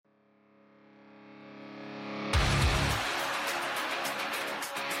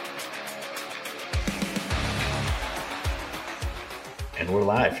we're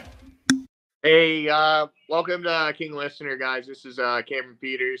live. Hey, welcome to King Listener, guys. This is Cameron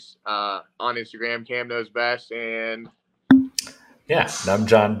Peters on Instagram. Cam knows best, and Yeah, and I'm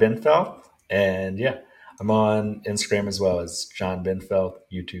John Binfeld. And yeah, I'm on Instagram as well as John Binfeld,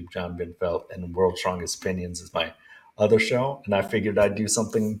 YouTube John Binfeld, and World's Strongest Opinions is my other show. And I figured I'd do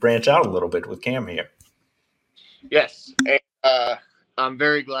something, branch out a little bit with Cam here. yes, and, I'm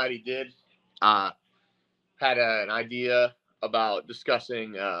very glad he did. Had an idea about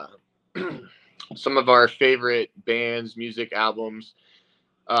discussing some of our favorite bands, music, albums.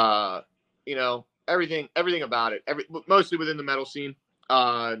 Everything about it. Mostly within the metal scene.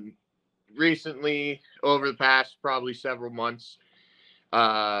 Recently, over the past probably several months,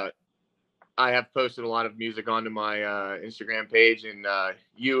 I have posted a lot of music onto my Instagram page, and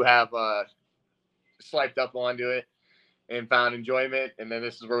you have swiped up onto it and found enjoyment. And then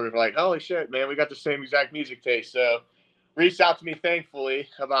this is where we were like, holy shit, man, we got the same exact music taste. So reached out to me, thankfully,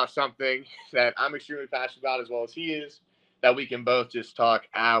 about something that I'm extremely passionate about as well as he is, that we can both just talk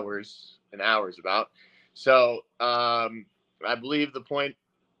hours and hours about. So I believe the point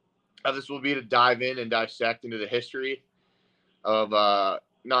of this will be to dive in and dissect into the history of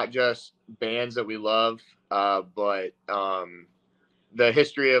not just bands that we love, but the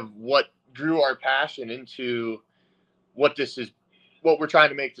history of what drew our passion into what we're trying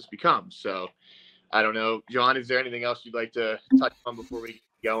to make this become. So I don't know, John, is there anything else you'd like to touch on before we get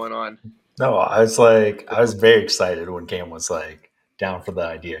going on? No, I was very excited when Cam was like down for the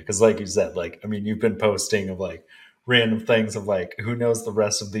idea. Because, like you said, you've been posting of like random things of like, who knows the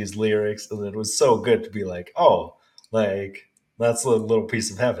rest of these lyrics. And it was so good to be like, oh, like, that's a little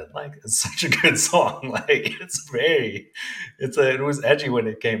piece of heaven. Like, it's such a good song. Like, it was edgy when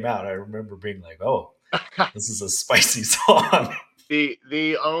it came out. I remember being like, oh, this is a spicy song.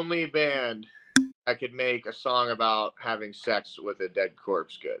 The only band that could make a song about having sex with a dead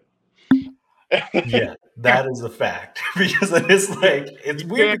corpse good. Yeah, that is a fact. Because it's You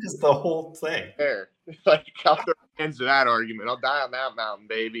weird can't because the whole thing. compare. Like, I'll throw hands to that argument. I'll die on that mountain,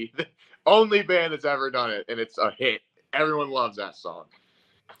 baby. The only band that's ever done it, and it's a hit. Everyone loves that song.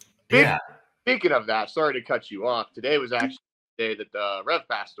 Yeah. Speaking of that, sorry to cut you off. Today was actually the day that Rev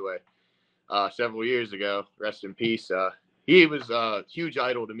passed away several years ago. Rest in peace. He was a huge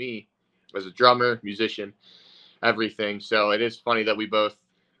idol to me as a drummer, musician, everything. So it is funny that we both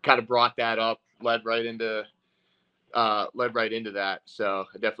kind of brought that up, led right into that. So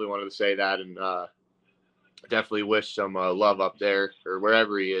I definitely wanted to say that, and definitely wish some love up there or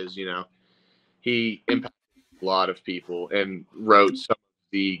wherever he is. He impacted a lot of people and wrote some of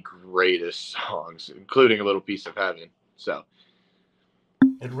the greatest songs, including A Little Piece of Heaven. So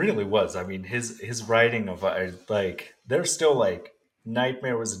It really was. I mean, his writing of there's still like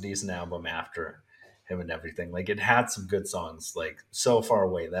Nightmare was a decent album after him and everything. Like it had some good songs. Like So Far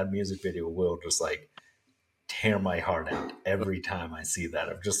Away, that music video will just like tear my heart out every time I see that.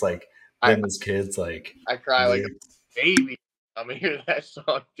 Of just like I them as kids, like I cry like a lyrics. baby. I'm hearing that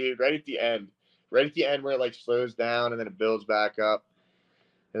song, dude. Right at the end where it like slows down and then it builds back up.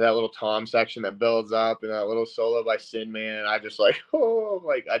 And that little tom section that builds up and that little solo by Sin Man, I just like, oh,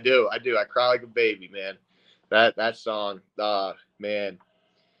 like I do. I cry like a baby, man. That song, man.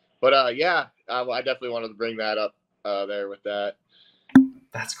 But yeah, I definitely wanted to bring that up there with that.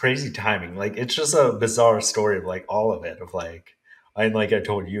 That's crazy timing. Like it's just a bizarre story of like all of it. Of like I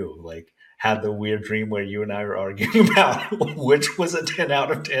told you, like had the weird dream where you and I were arguing about which was a 10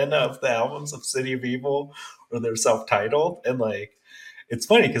 out of 10 of the albums of City of Evil or they're self-titled. And like it's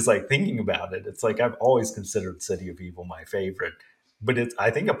funny because like thinking about it, it's like I've always considered City of Evil my favorite. But it's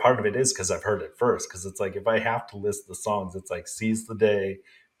I think a part of it is because I've heard it first. Because it's like if I have to list the songs, it's like Seize the Day,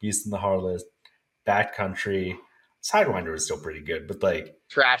 Beast in the Harlot, Backcountry. Sidewinder is still pretty good, but like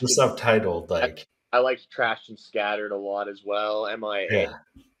the Trashed and subtitled, like I liked Trashed and Scattered a lot as well. MIA. yeah,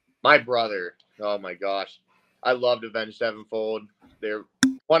 My brother, oh my gosh, I loved Avenged Sevenfold. They're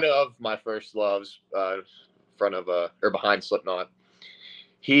one of my first loves, front of or behind Slipknot.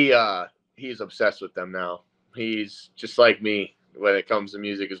 He's obsessed with them now. He's just like me when it comes to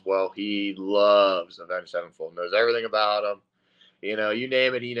music as well. He loves Avenged Sevenfold, knows everything about them. You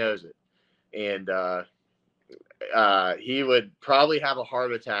name it, he knows it. And he would probably have a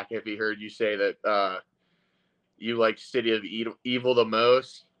heart attack if he heard you say that you like City of Evil the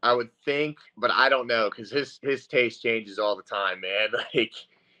most. I would think, but I don't know because his taste changes all the time, man. Like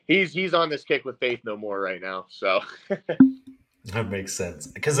he's on this kick with Faith No More right now. So that makes sense.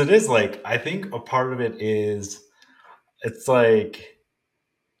 Because it is like I think a part of it is it's like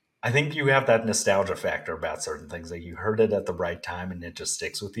I think you have that nostalgia factor about certain things. Like you heard it at the right time and it just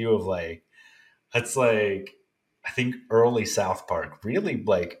sticks with you of like it's like I think early South Park really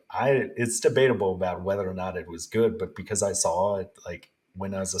like it's debatable about whether or not it was good, but because I saw it like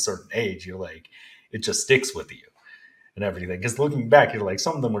when I was a certain age, you're like it just sticks with you and everything. Because looking back, you're like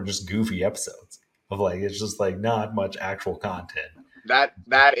some of them were just goofy episodes of like it's just like not much actual content. That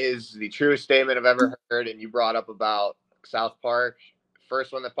is the truest statement I've ever heard. And you brought up about South Park.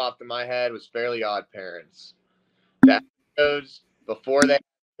 First one that popped in my head was Fairly Odd Parents. The episodes before they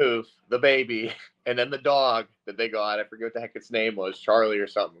poof the baby, and then the dog that they got. I forget what the heck its name was, Charlie or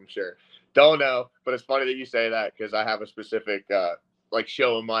something. I'm sure. Don't know, but it's funny that you say that because I have a specific like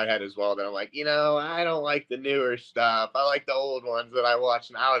show in my head as well that I'm like, I don't like the newer stuff. I like the old ones that I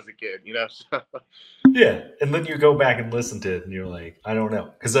watched when I was a kid. So Yeah, and then you go back and listen to it, and you're like, I don't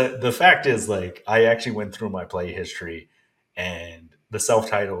know, because the fact is, like, I actually went through my play history, and the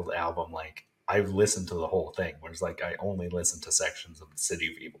self-titled album, like, I've listened to the whole thing. Whereas, like, I only listened to sections of the City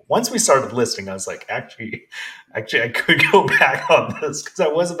of Evil. Once we started listing, I was like, actually, I could go back on this because I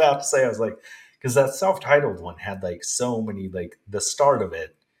was about to say, I was like, because that self-titled one had like so many, like, the start of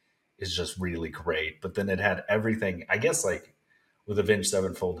it is just really great. But then it had everything, I guess, like with Avenged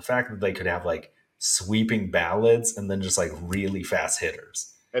Sevenfold, the fact that they could have like sweeping ballads and then just like really fast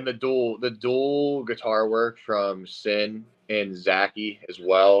hitters. and the dual guitar work from Sin and Zaki as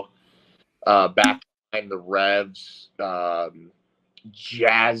well. Back behind the revs,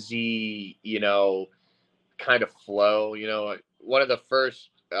 jazzy, kind of flow. One of the first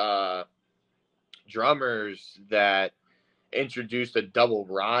drummers that introduced a double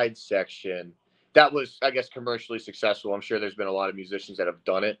ride section that was, I guess, commercially successful. I'm sure there's been a lot of musicians that have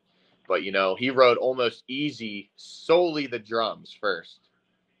done it, but he wrote Almost Easy solely the drums first.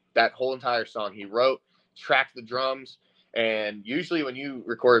 That whole entire song he wrote, tracked the drums, and usually when you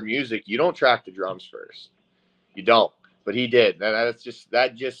record music, you don't track the drums first. You don't, but he did. That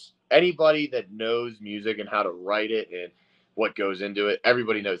just anybody that knows music and how to write it and what goes into it,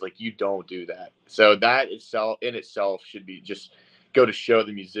 everybody knows like you don't do that. So that itself in itself should be just go to show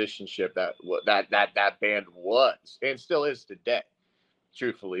the musicianship that that band was and still is today.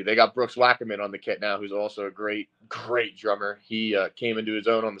 Truthfully, they got Brooks Wackerman on the kit now, who's also a great drummer. He came into his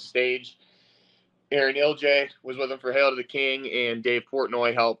own on the stage. Aaron Ilj was with him for Hail to the King, and Dave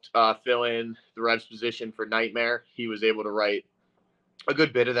Portnoy helped fill in the Rev's position for Nightmare. He was able to write a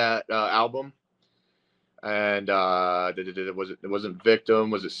good bit of that album. And it wasn't Victim?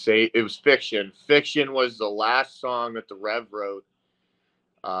 Was it Say? It was Fiction. Fiction was the last song that the Rev wrote,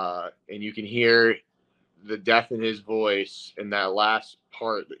 and you can hear the death in his voice in that last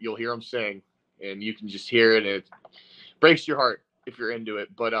part. You'll hear him sing, and you can just hear it, and it breaks your heart if you're into it.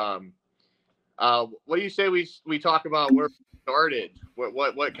 But what do you say we talk about where we started?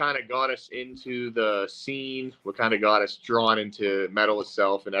 What kind of got us into the scene? What kind of got us drawn into metal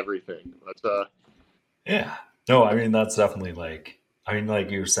itself and everything? Let's Yeah. No, I mean that's definitely like I mean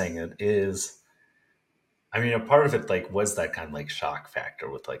like you were saying it is I mean a part of it like was that kind of like shock factor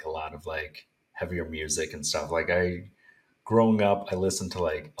with like a lot of like heavier music and stuff. Like I growing up I listened to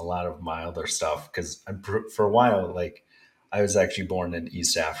like a lot of milder stuff cuz for a while like I was actually born in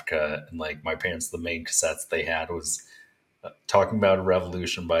East Africa and like my parents the main cassettes they had was Talking About a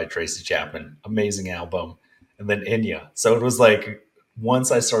Revolution by Tracy Chapman, amazing album, and then Inya. So it was like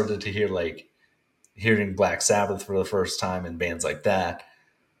once I started to hear like hearing Black Sabbath for the first time and bands like that,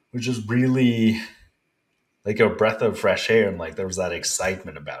 which is really like a breath of fresh air. And like there was that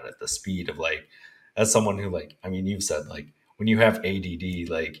excitement about it, the speed of like, as someone who like, I mean, you've said like when you have ADD,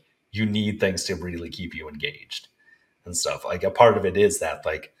 like you need things to really keep you engaged and stuff. Like a part of it is that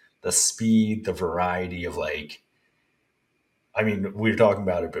like the speed, the variety of like, I mean, we were talking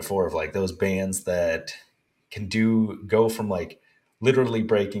about it before of like those bands that can go from like literally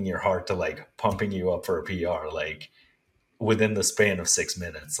breaking your heart to like pumping you up for a PR. Like within the span of 6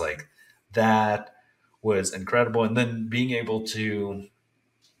 minutes. Like that was incredible. And then being able to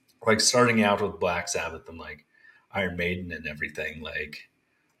like starting out with Black Sabbath and like Iron Maiden and everything, like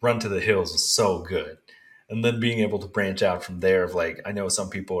Run to the Hills was so good. And then being able to branch out from there of like I know some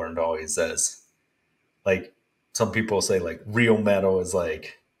people aren't always as like some people say like real metal is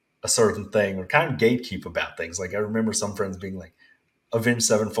like a certain thing or kind of gatekeep about things. Like I remember some friends being like Avenged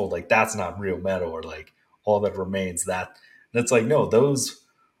Sevenfold, like that's not real metal or like All That Remains that and it's like no, those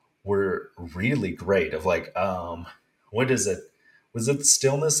were really great of like what is it was it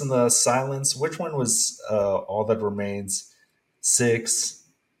Stillness in the Silence, which one was All That Remains, Six,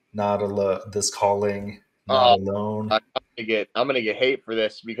 Not Alone, This Calling, Not uh, Alone. I'm gonna get hate for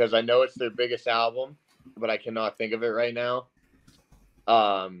this because I know it's their biggest album, but I cannot think of it right now.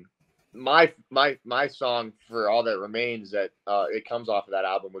 Um, my song for All That Remains that it comes off of that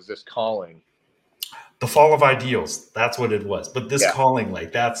album was This Calling. The Fall of Ideals. That's what it was. But this Yeah. calling,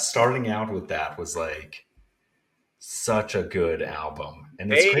 like that, starting out with that was like such a good album,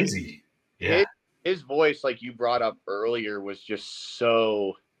 and it's They crazy. Yeah, his his voice, like you brought up earlier, was just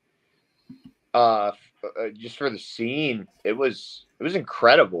so just for the scene. It was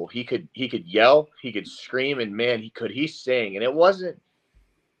incredible. He could yell, he could scream, and man, he sing. And it wasn't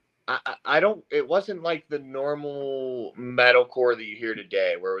I don't it wasn't like the normal metalcore that you hear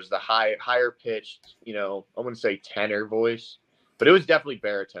today, where it was the higher pitched, I wouldn't say tenor voice, but it was definitely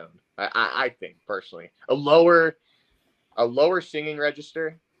baritone. I think personally a lower singing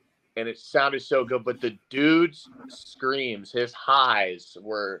register, and it sounded so good. But the dude's screams, his highs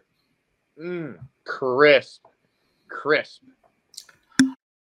were crisp, crisp.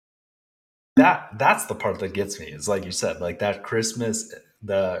 that's the part that gets me. Is like you said, like that Christmas,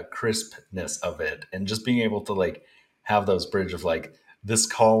 the crispness of it, and just being able to like have those bridge of like this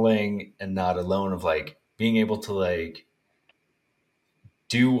calling and not alone of like being able to like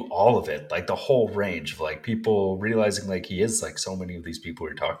do all of it, like the whole range of like people realizing like he is like so many of these people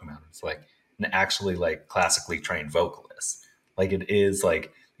we're talking about. It's like an actually like classically trained vocalist. Like it is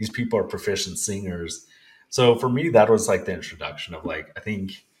like these people are proficient singers. So for me, that was like the introduction of like I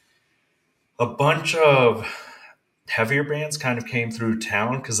think a bunch of heavier bands kind of came through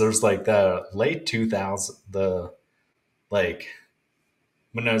town because there's like the late 2000s, the like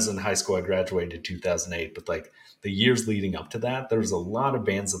when I was in high school, I graduated in 2008, but like the years leading up to that, there was a lot of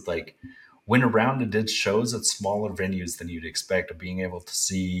bands that like went around and did shows at smaller venues than you'd expect of being able to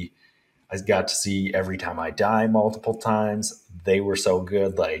see. I got to see Every Time I Die multiple times. They were so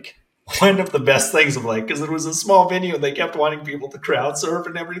good. Like one of the best things of like, because it was a small venue and they kept wanting people to crowd surf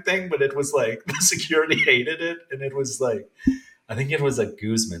and everything, but it was like the security hated it. And it was like, I think it was at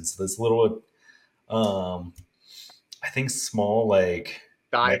Guzman's, this little um, I think small like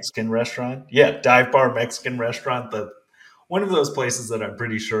Dive. Mexican restaurant. Yeah, dive bar Mexican restaurant. The one of those places that I'm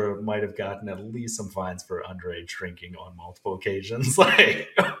pretty sure might have gotten at least some fines for underage drinking on multiple occasions. Like,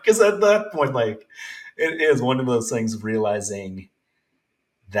 because at that point, like, it is one of those things of realizing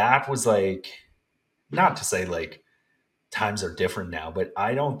that was like, not to say like times are different now, but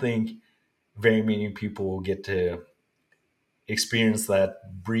I don't think very many people will get to experience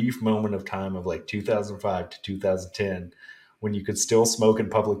that brief moment of time of like 2005 to 2010 when you could still smoke in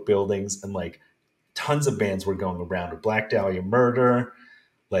public buildings and like tons of bands were going around with Black Dahlia Murder,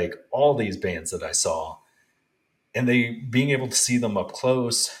 like all these bands that I saw, and they being able to see them up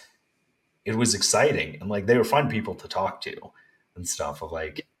close, it was exciting and like they were fun people to talk to and stuff of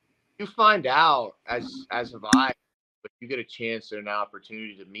like You find out, as have I, but you get a chance and an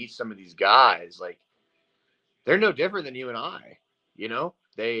opportunity to meet some of these guys, like they're no different than you and I.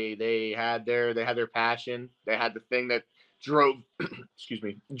 They had their passion. They had the thing that drove excuse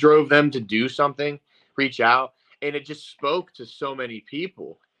me, drove them to do something, reach out, and it just spoke to so many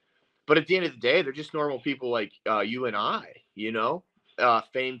people. But at the end of the day, they're just normal people like you and I.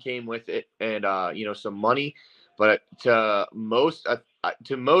 Fame came with it, and some money. But to most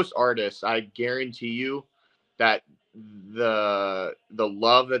artists, I guarantee you that the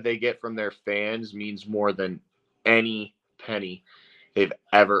love that they get from their fans means more than any penny they've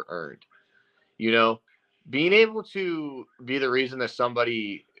ever earned. You know, being able to be the reason that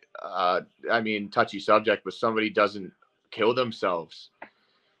somebody, I mean, touchy subject, but somebody doesn't kill themselves.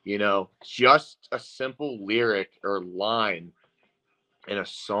 Just a simple lyric or line in a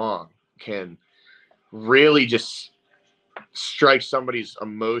song can really just strike somebody's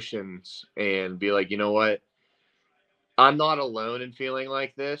emotions and be like, you know what? I'm not alone in feeling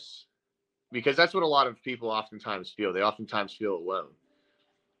like this, because that's what a lot of people oftentimes feel. They oftentimes feel alone.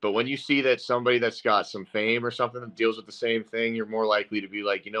 But when you see that somebody that's got some fame or something that deals with the same thing, you're more likely to be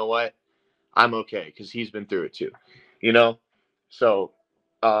like, you know what? I'm okay because he's been through it too. You know? So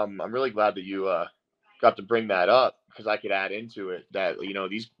I'm really glad that you got to bring that up, because I could add into it that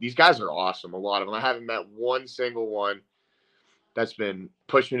these guys are awesome. A lot of them. I haven't met one single one that's been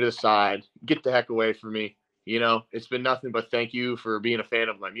push me to the side, get the heck away from me. It's been nothing but thank you for being a fan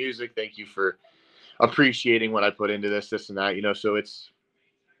of my music. Thank you for appreciating what I put into this and that. So it's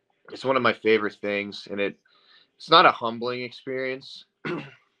one of my favorite things, and it's not a humbling experience,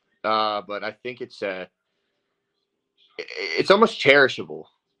 but I think it's almost cherishable,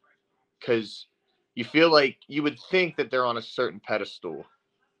 because you feel like you would think that they're on a certain pedestal,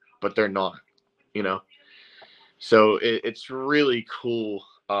 but they're not. You know, so it's really cool.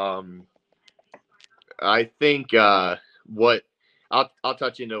 I think what I'll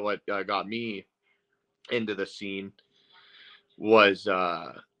touch into what got me into the scene was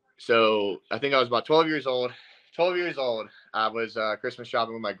so I think I was about 12 years old. 12 years old. I was Christmas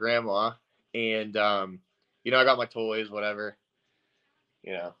shopping with my grandma, And I got my toys, whatever.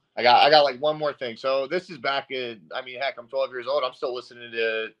 I got like one more thing. So this is back in, I mean, heck, I'm 12 years old. I'm still listening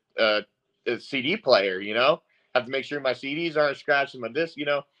to a CD player. Have to make sure my CDs aren't scratching my disc.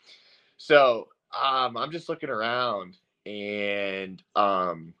 So I'm just looking around, and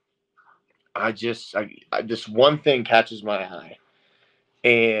this one thing catches my eye,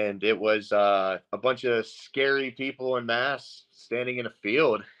 and it was a bunch of scary people in masks standing in a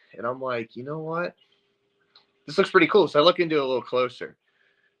field, and I'm like, you know what? This looks pretty cool. So I look into it a little closer,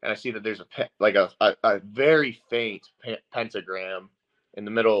 and I see that there's a very faint pentagram in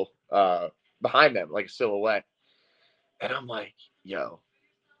the middle, behind them, like a silhouette. And I'm like, yo,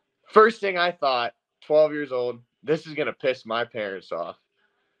 first thing I thought, 12 years old, this is gonna piss my parents off.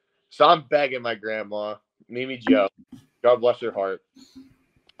 So I'm begging my grandma, Mimi Joe, God bless her heart.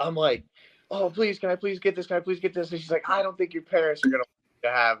 I'm like, oh, please, can I please get this? Can I please get this? And she's like, I don't think your parents are gonna want to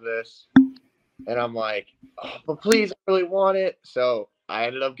have this. And I'm like, oh, but please, I really want it. So I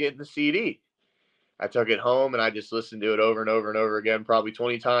ended up getting the CD. I took it home and I just listened to it over and over and over again, probably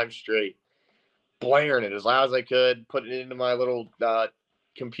 20 times straight, blaring it as loud as I could, putting it into my little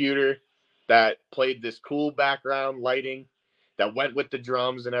computer that played this cool background lighting that went with the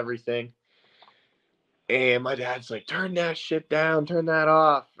drums and everything. And my dad's like, turn that shit down, turn that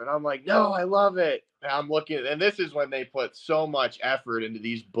off. And I'm like, no, I love it. And I'm looking, and this is when they put so much effort into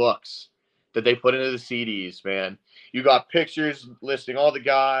these books that they put into the CDs, man. You got pictures listing all the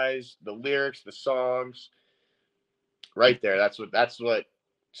guys, the lyrics, the songs right there. That's what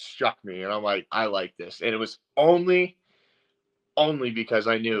struck me. And I'm like, I like this. And it was only because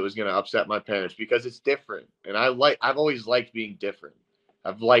I knew it was going to upset my parents, because it's different. And I've always liked being different.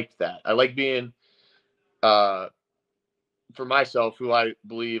 I've liked that. I like being, uh, for myself, who I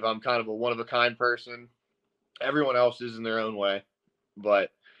believe I'm kind of a one of a kind person. Everyone else is in their own way, but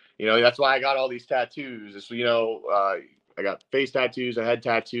that's why I got all these tattoos. I got face tattoos, a head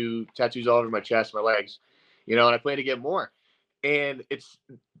tattoos all over my chest, my legs, and I plan to get more. And it's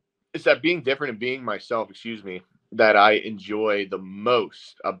that being different and being myself, excuse me, that I enjoy the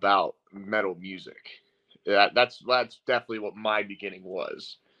most about metal music. That's definitely what my beginning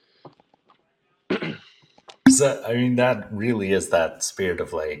was. I mean, that really is that spirit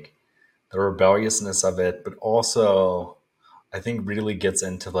of like the rebelliousness of it, but also I think really gets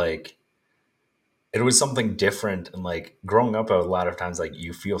into like it was something different. And like growing up, a lot of times like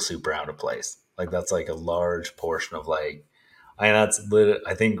you feel super out of place. Like that's like a large portion of like I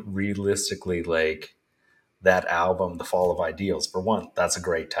think realistically like that album, The Fall of Ideals, for one, that's a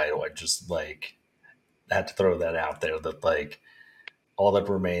great title. I just like had to throw that out there that like all that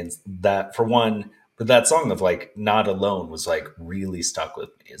remains, that for one. But that song of like Not Alone was like really stuck with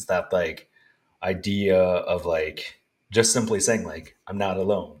me. Is that like idea of like just simply saying like I'm not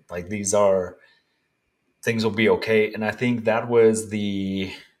alone, like these are things will be okay. And I think that was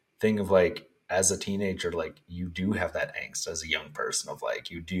the thing of like as a teenager, like you do have that angst as a young person of like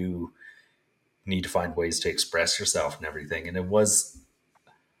you do need to find ways to express yourself and everything. And it was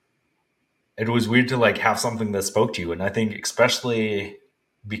weird to like have something that spoke to you. And I think especially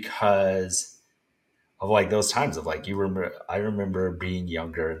because of like those times of like I remember being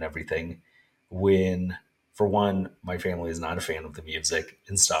younger and everything when, for one, my family is not a fan of the music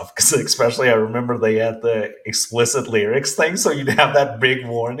and stuff, because especially I remember they had the explicit lyrics thing, so you'd have that big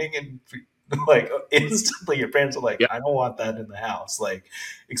warning and like instantly your parents are like, Yeah, I don't want that in the house, like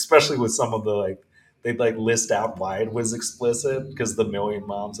especially with some of the like they'd like list out why it was explicit because the Million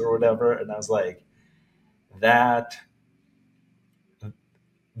Moms or whatever. And I was like, that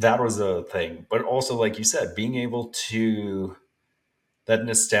that was a thing. But also, like you said, being able to that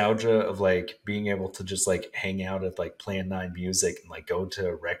nostalgia of like being able to just like hang out at like Plan 9 Music and like go to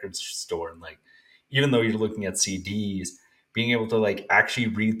a record store and like even though you're looking at CDs, being able to like actually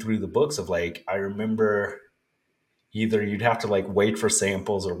read through the books of like I remember either you'd have to like wait for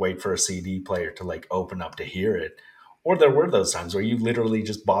samples or wait for a CD player to like open up to hear it. Or there were those times where you literally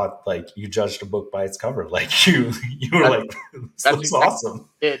just bought like you judged a book by its cover. Like you were that's like, this that's looks exactly awesome. what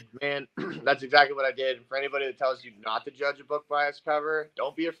I did, man. That's exactly what I did. And for anybody that tells you not to judge a book by its cover,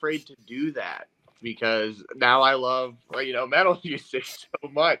 don't be afraid to do that, because now I love metal music so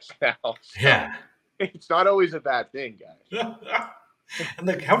much now. So Yeah. it's not always a bad thing, guys. And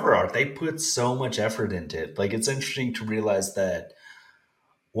the cover art, they put so much effort into it. Like it's interesting to realize that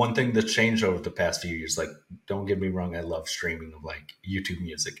one thing that's changed over the past few years, like don't get me wrong, I love streaming of like YouTube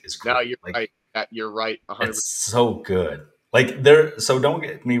music is No, great. you're Like right. You're right, 100%. it's so good. Like there so don't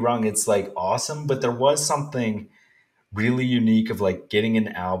get me wrong, it's like awesome, but there was something really unique of like getting an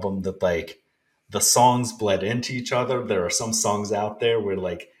album that like the songs bled into each other. There are some songs out there where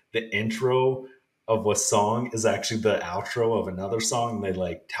like the intro of a song is actually the outro of another song, and they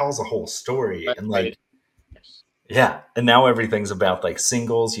like tells a whole story. And Right. like, yeah, and now everything's about like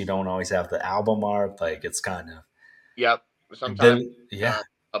singles. You don't always have the album art. Like it's kind of Yep. Sometimes the yeah,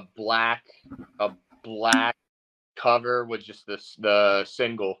 uh, a black a black cover with just the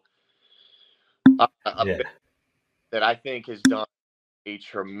single. A yeah, band that I think has done a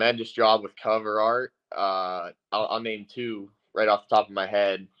tremendous job with cover art. I'll name two right off the top of my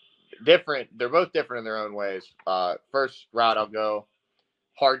head. Different. They're both different in their own ways. First route I'll go.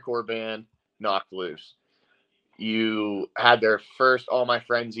 Hardcore band, Knocked Loose. You had their first All My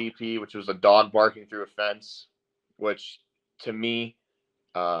Friends EP, which was a dog barking through a fence, which to me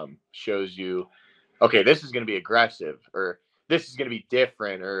shows you, okay, this is going to be aggressive, or this is going to be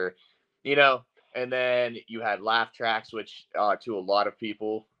different, or, you know. And then you had Laugh Tracks, which to a lot of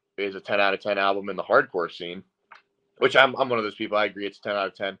people is a 10 out of 10 album in the hardcore scene, which I'm one of those people. I agree, it's 10 out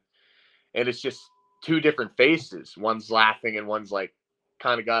of 10. And it's just two different faces. One's laughing and one's like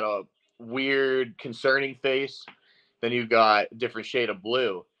kind of got a weird, concerning face. Then you've got a different shade of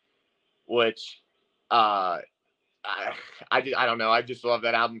blue, which uh, I don't know. I just love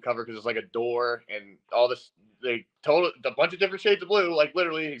that album cover because it's like a door and all this. They told a bunch of different shades of blue, like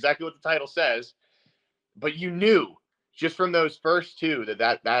literally exactly what the title says. But you knew just from those first two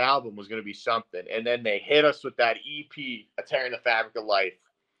that album was going to be something. And then they hit us with that EP, A Tearing the Fabric of Life.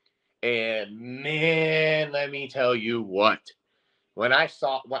 And man, let me tell you what. When I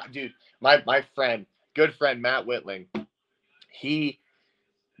saw, dude, my friend, good friend Matt Whitling, he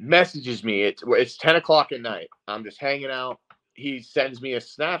messages me. It's 10 o'clock at night. I'm just hanging out. He sends me a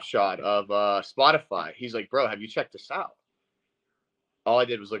snapshot of Spotify. He's like, "Bro, have you checked this out?" All I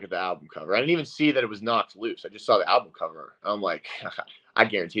did was look at the album cover. I didn't even see that it was Knocked Loose. I just saw the album cover. I'm like, I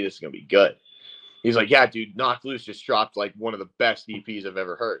guarantee this is gonna be good. He's like, "Yeah, dude, Knocked Loose just dropped like one of the best EPs I've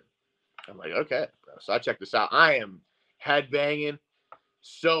ever heard." I'm like, "Okay, bro." So I checked this out. I am headbanging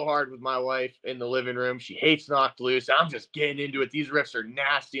so hard with my wife in the living room. She hates Knocked Loose. I'm just getting into it. These riffs are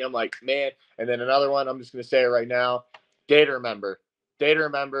nasty. I'm like, man. And then another one, I'm just going to say it right now. Day to Remember. Day to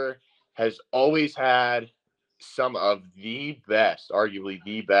Remember has always had some of the best, arguably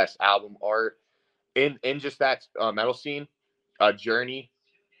the best album art in just that metal scene. Journey,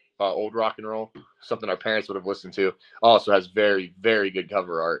 old rock and roll, something our parents would have listened to, also has very, very good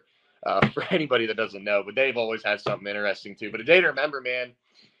cover art. For anybody that doesn't know, but they've always had something interesting too. But A Day to Remember, man,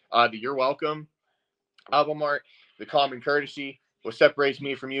 the You're Welcome album art, the Common Courtesy, what separates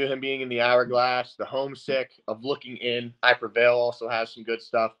me from you, him being in the Hourglass, the Homesick, of Looking In, I Prevail also has some good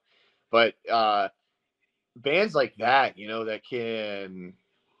stuff. But bands like that, you know, that can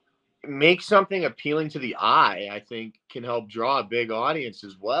make something appealing to the eye, I think can help draw a big audience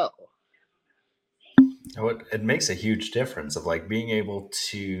as well. it makes a huge difference of like being able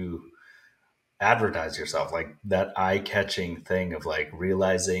to advertise yourself, like that eye-catching thing of like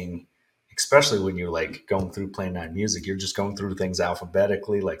realizing, especially when you're like going through playing on music, you're just going through things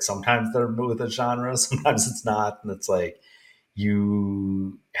alphabetically. Like sometimes they're with a genre, sometimes it's not, and it's like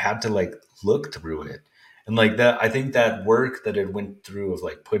you had to like look through it. And like that, I think that work that it went through of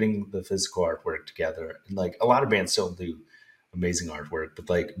like putting the physical artwork together, and like a lot of bands still do amazing artwork, but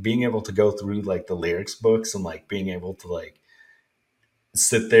like being able to go through like the lyrics books and like being able to like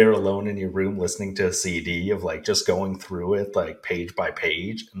sit there alone in your room listening to a CD of like just going through it like page by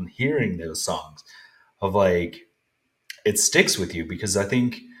page and hearing those songs of like it sticks with you. Because I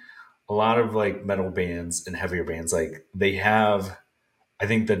think a lot of like metal bands and heavier bands, like they have, I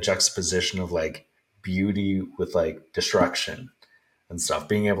think, the juxtaposition of like beauty with like destruction and stuff,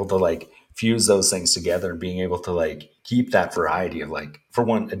 being able to like fuse those things together and being able to like keep that variety of like, for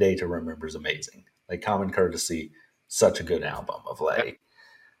one, A Day to Remember is amazing, like Common Courtesy, such a good album of like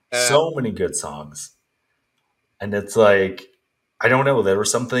Uh, so many good songs. And it's like, I don't know, there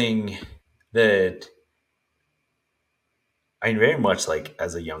was something that I very much like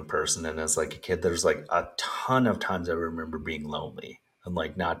as a young person and as like a kid, there's like a ton of times I remember being lonely and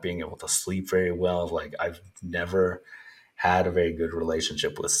like not being able to sleep very well. Like I've never had a very good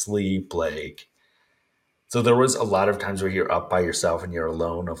relationship with sleep. Like, so there was a lot of times where you're up by yourself and you're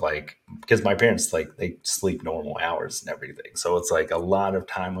alone of like, because my parents, like they sleep normal hours and everything. So it's like a lot of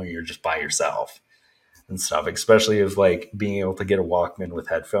time when you're just by yourself and stuff, especially of like being able to get a Walkman with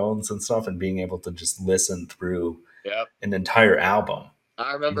headphones and stuff and being able to just listen through yep. an entire album.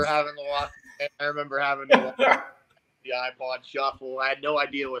 I remember having to walk. I remember having to walk the iPod Shuffle. I had no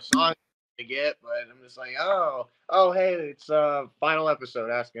idea what song to get, but I'm just like, oh, hey, it's final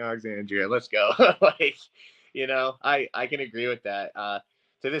episode Asking Alexandria. Let's go. Like, you know, I can agree with that.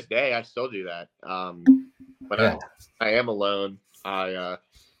 To this day, I still do that. When Yeah. I am alone, I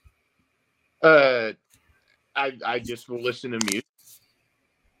Uh, I just will listen to music.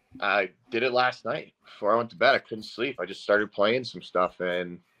 I did it last night before I went to bed. I couldn't sleep. I just started playing some stuff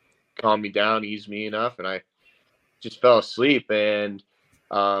and calmed me down, eased me enough, and I just fell asleep. And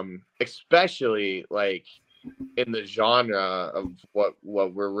especially like in the genre of what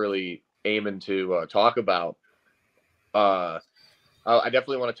we're really aiming to talk about, uh, I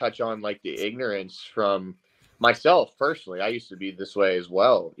definitely want to touch on like the ignorance from myself personally. I used to be this way as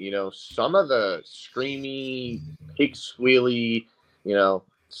well. You know, some of the screamy, pig squealy,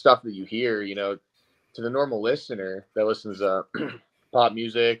 stuff that you hear, to the normal listener that listens to pop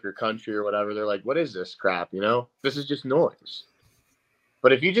music or country or whatever, they're like, "What is this crap?" This is just noise.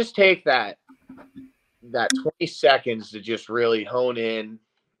 But if you just take that 20 seconds to just really hone in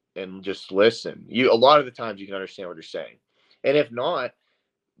and just listen, a lot of the times you can understand what they're saying. And if not,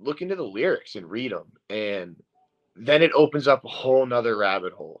 look into the lyrics and read them, and then it opens up a whole nother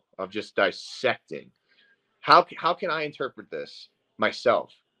rabbit hole of just dissecting how can I interpret this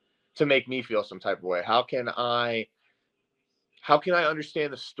myself to make me feel some type of way. How can I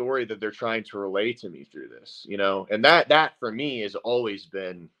understand the story that they're trying to relate to me through this, and that for me has always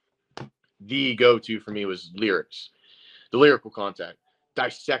been the go-to. For me was lyrics, the lyrical content,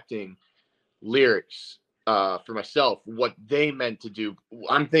 dissecting lyrics, for myself, what they meant to do.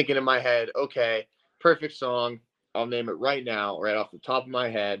 I'm thinking in my head, okay, perfect song. I'll name it right now, right off the top of my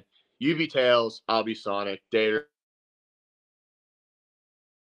head. You be Tails, I'll be Sonic. Data.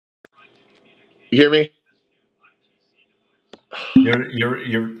 You hear me?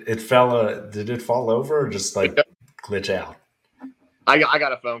 It fell. Did it fall over or just like glitch out? I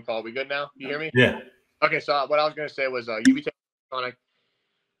got a phone call. We good now? You hear me? Yeah. Okay, so what I was gonna say was, you be Tails, Sonic.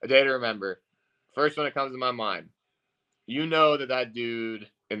 A day to remember. First one that comes to my mind. That dude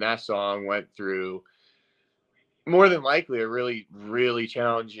in that song went through more than likely a really, really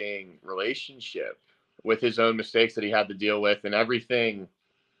challenging relationship with his own mistakes that he had to deal with, and everything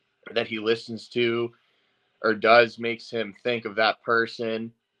that he listens to or does makes him think of that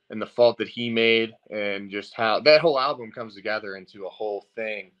person and the fault that he made, and just how that whole album comes together into a whole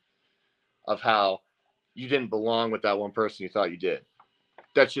thing of how you didn't belong with that one person you thought you did.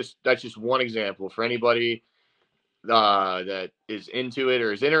 That's just one example for anybody that is into it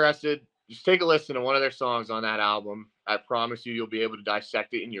or is interested. Just take a listen to one of their songs on that album. I promise you'll be able to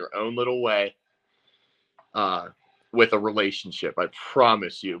dissect it in your own little way, uh, with a relationship. I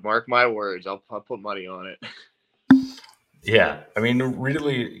promise you. Mark my words. I'll put money on it. Yeah. I mean,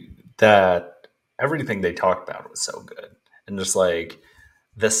 really, that everything they talked about was so good. And just like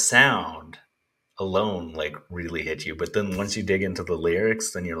the sound alone, like really hit you. But then once you dig into the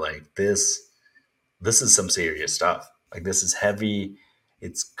lyrics, then you're like, this is some serious stuff. Like, this is heavy.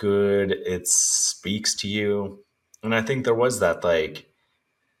 It's good. It speaks to you. And I think there was that, like,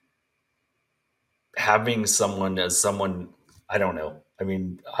 having someone as someone, I don't know. I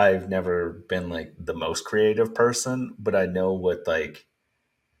mean, I've never been like the most creative person, but I know it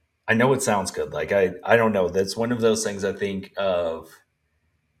sounds good. Like I don't know. That's one of those things I think of.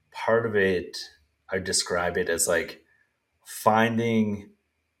 Part of it, I describe it as like finding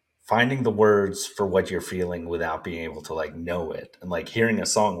finding the words for what you're feeling without being able to like know it, and like hearing a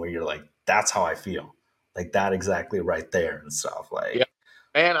song where you're like, that's how I feel, like that exactly right there and stuff. Yeah, Like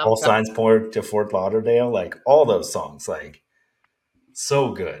man. I'm all telling signs point to Fort Lauderdale, like all those songs, like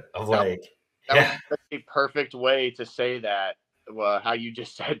so good. Of you, like, that was yeah, such a perfect way to say that. How you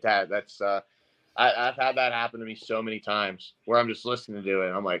just said that. That's I've had that happen to me so many times where I'm just listening to it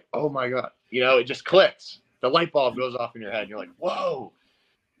and I'm like, oh my god, it just clicks. The light bulb goes off in your head. And you're like, whoa,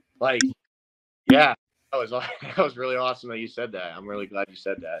 like, yeah, that was really awesome that you said that. I'm really glad you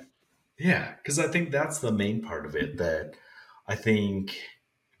said that. yeah, because I think that's the main part of it. That I think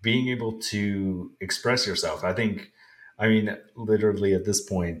being able to express yourself. I think, I mean, literally at this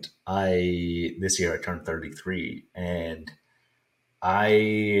point, I this year I turned 33, and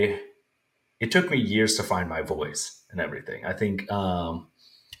I it took me years to find my voice and everything. I think I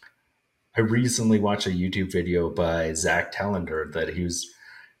recently watched a YouTube video by Zach Tellender that he was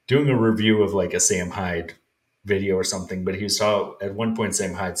doing a review of like a Sam Hyde video or something, but he saw at one point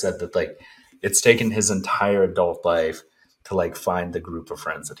Sam Hyde said that like it's taken his entire adult life to like find the group of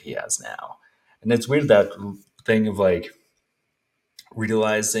friends that he has now. And it's weird, that thing of like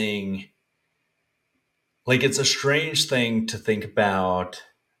realizing, like, it's a strange thing to think about,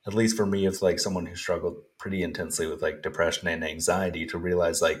 at least for me, as like someone who struggled pretty intensely with like depression and anxiety, to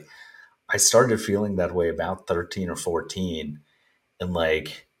realize like I started feeling that way about 13 or 14, and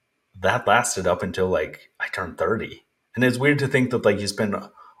like that lasted up until like I turned 30. And it's weird to think that like you spend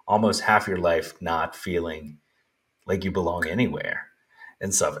almost half your life not feeling like you belong anywhere.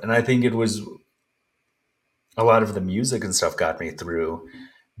 and stuff. And I think it was a lot of the music and stuff got me through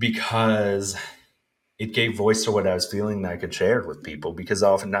because it gave voice to what I was feeling and I could share it with people. Because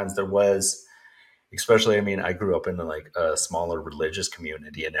oftentimes there was, especially, I mean, I grew up in like a smaller religious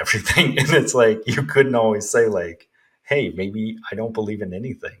community and everything. And it's like, you couldn't always say, like, hey, maybe I don't believe in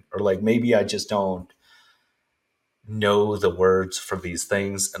anything, or like, maybe I just don't know the words for these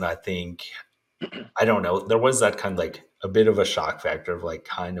things. And I think, I don't know, there was that kind of like a bit of a shock factor of like,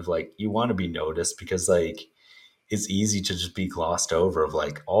 kind of like, you want to be noticed because like, it's easy to just be glossed over of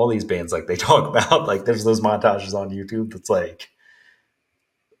like all these bands like they talk about. Like there's those montages on YouTube that's like,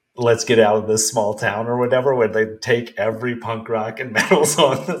 let's get out of this small town or whatever, where they take every punk rock and metal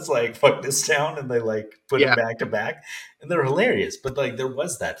song that's like fuck this town and they like put them Yeah, back to back, and they're hilarious. But like there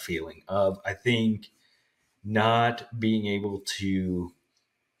was that feeling of, I think, not being able to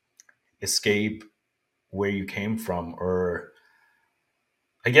escape where you came from, or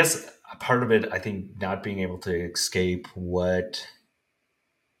I guess a part of it, I think, not being able to escape what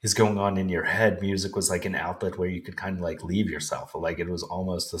is going on in your head. Music was like an outlet where you could kind of like leave yourself. Like it was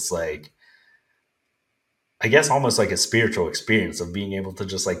almost this like, I guess almost like a spiritual experience of being able to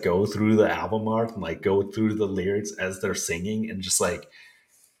just like go through the album art and like go through the lyrics as they're singing, and just like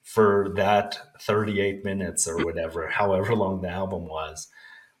for that 38 minutes or whatever, however long the album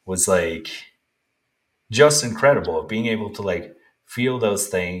was like just incredible of being able to like feel those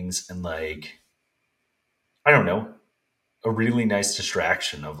things, and like, I don't know, a really nice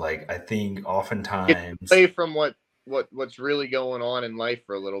distraction of like, I think get oftentimes, away from what's really going on in life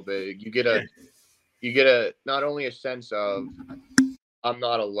for a little bit. yeah, You get a not only a sense of I'm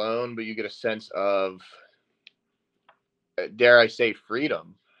not alone, but you get a sense of, dare I say,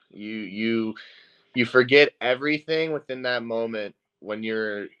 freedom. You forget everything within that moment when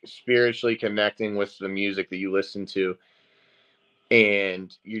you're spiritually connecting with the music that you listen to,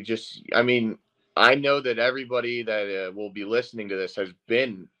 and you just, I mean, I know that everybody that will be listening to this has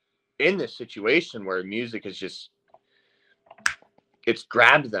been in this situation where music is just, it's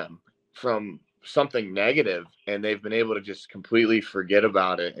grabbed them from something negative and they've been able to just completely forget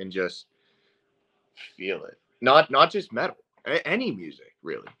about it and just feel it. Not just metal, any music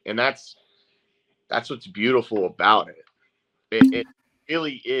really. And that's what's beautiful about it. It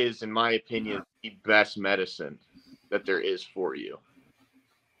really is, in my opinion, the best medicine that there is for you.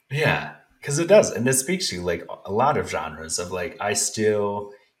 yeah, because it does, and it speaks to like a lot of genres of like, I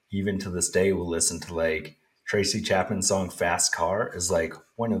still, even to this day, will listen to like Tracy Chapman's song "Fast Car" is like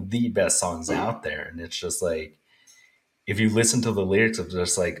one of the best songs out there, and it's just like, if you listen to the lyrics of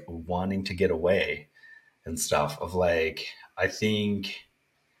just like wanting to get away and stuff of like, I think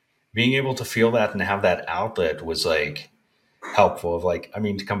being able to feel that and have that outlet was like helpful of like, I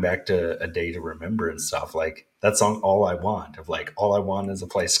mean, to come back to A Day to Remember and stuff, like that song "All I Want" of like, all I want is a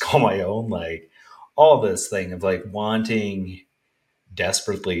place to call my own, like all this thing of like wanting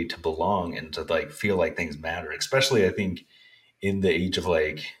desperately to belong and to like feel like things matter, especially I think in the age of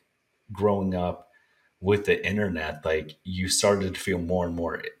like growing up with the internet, like you started to feel more and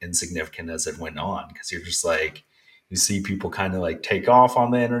more insignificant as it went on, because you're just like, you see people kind of like take off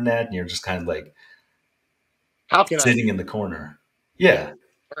on the internet and you're just kind of like How can I sitting do? in the corner. Yeah, Yeah.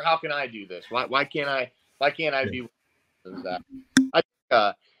 or how can I do this? Why can't I Yeah. be that?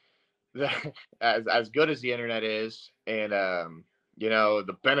 I think, as good as the internet is, and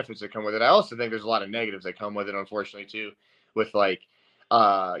the benefits that come with it, I also think there's a lot of negatives that come with it, unfortunately, too. With like,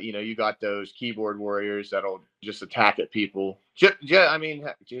 you got those keyboard warriors that'll just attack at people. I mean,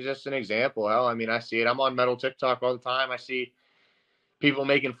 just an example. Hell, I mean, I see it. I'm on metal TikTok all the time. I see people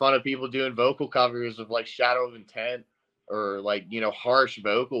making fun of people doing vocal covers of like Shadow of Intent, or like, harsh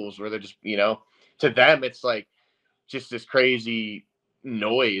vocals where they're just, to them it's like just this crazy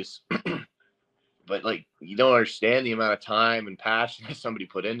noise. But like, you don't understand the amount of time and passion that somebody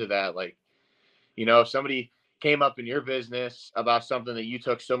put into that. Like, if somebody came up in your business about something that you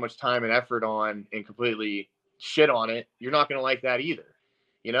took so much time and effort on and completely shit on it, you're not going to like that either,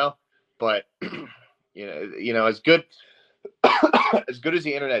 you know. But as good as good as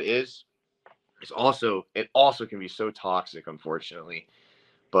the internet is, it also can be so toxic, unfortunately.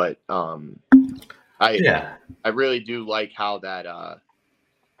 But i Yeah. I really do like how that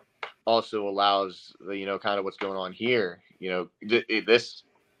also allows the, kind of what's going on here. This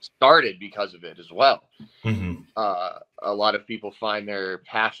started because of it as well. Hmm. A lot of people find their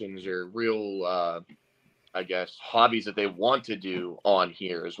passions or real, I guess, hobbies that they want to do on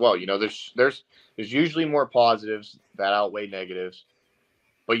here as well. There's usually more positives that outweigh negatives,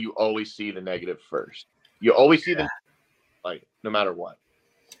 but you always see the negative first. You always see the, like, no matter what.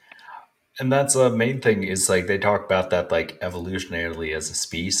 And that's the main thing is like they talk about that like evolutionarily as a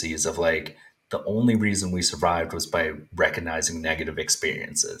species of like the only reason we survived was by recognizing negative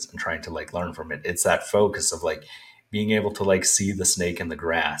experiences and trying to like learn from it. It's that focus of like being able to like see the snake in the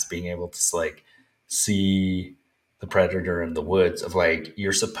grass, being able to like see the predator in the woods of like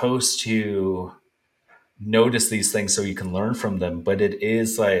you're supposed to notice these things so you can learn from them, but it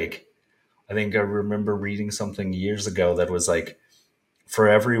is like I think I remember reading something years ago that was like for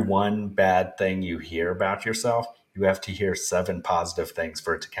every one bad thing you hear about yourself, you have to hear seven positive things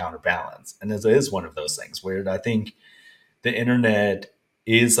for it to counterbalance. And it is one of those things where I think the internet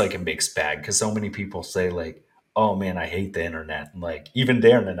is like a mixed bag because so many people say like, "Oh man, I hate the internet," and like even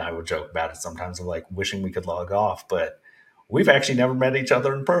Darren and I would joke about it sometimes of like wishing we could log off, but we've actually never met each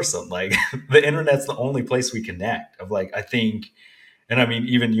other in person. Like the internet's the only place we connect. Of like I think and I mean,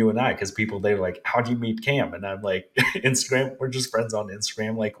 even you and I, because people they're like, "How'd you meet Cam?" And I'm like, "Instagram. We're just friends on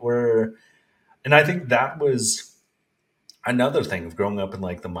Instagram." Like we're, and I think that was another thing of growing up in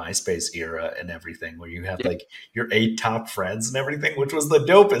like the MySpace era and everything, where you had Yeah. like your eight top friends and everything, which was the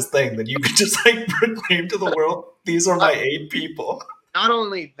dopest thing that you could just like proclaim to the world, "These are my eight people." Not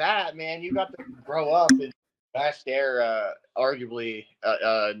only that, man, you got to grow up in the best era, arguably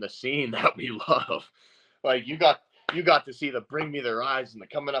in the scene that we love. Like you got to see the Bring Me the Rise and the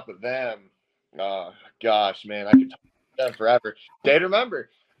Coming Up with Them. Oh gosh, man, I could talk about them forever. Day to remember.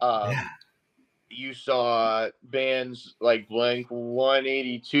 Yeah, You saw bands like Blank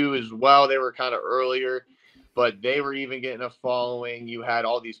 182 as well. They were kind of earlier, but they were even getting a following. You had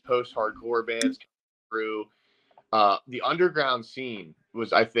all these post-hardcore bands through. The underground scene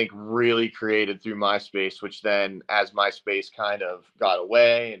was, I think, really created through MySpace, which then, as MySpace kind of got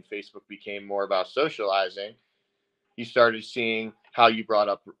away and Facebook became more about socializing, you started seeing how you brought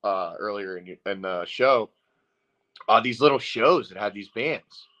up earlier in the show these little shows that had these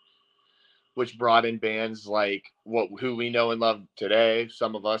bands, which brought in bands like who we know and love today.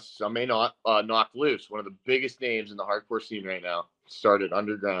 Some of us, some may not. Knock Loose, one of the biggest names in the hardcore scene right now, started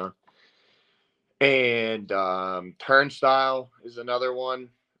underground. And Turnstile is another one.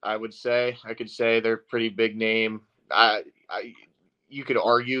 I would say I could say they're a pretty big name. I you could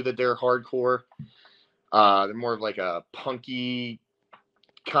argue that they're hardcore. They're more of like a punky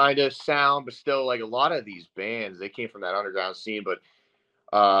kind of sound, but still like a lot of these bands they came from that underground scene. But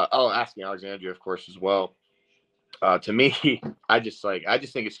Asking Alexandria, of course, as well. To me, I just think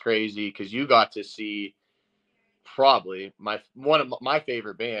it's crazy because you got to see probably my one of my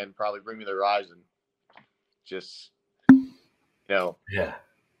favorite band, probably Bring Me the Horizon. Just you know, yeah,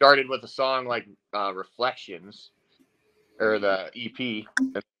 started with a song like Reflections or the EP,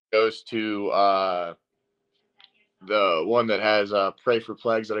 and goes to the one that has Pray for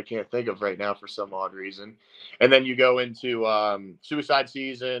Plagues that I can't think of right now for some odd reason. And then you go into Suicide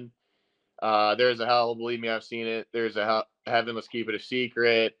Season. There's a Hell, believe me, I've seen it. There's a Heaven, Let's Keep It a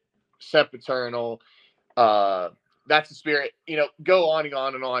Secret, Sempiternal. Uh, that's the Spirit. You know, go on and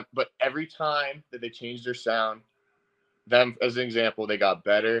on and on. But every time that they changed their sound, them as an example, they got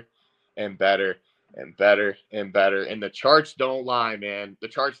better and better and better and better. And the charts don't lie, man. The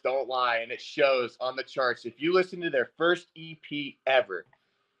charts don't lie, and it shows on the charts. If you listen to their first EP ever,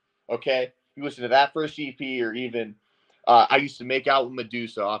 okay, you listen to that first EP, or even I used to make out with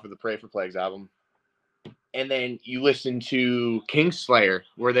Medusa off of the Pray for Plagues album, and then you listen to Kingslayer,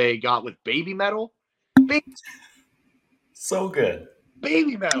 where they got with Baby Metal, so good.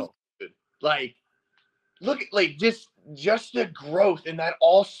 Baby Metal, like look at like just the growth, and that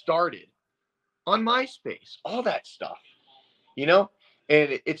all started on MySpace, all that stuff, you know.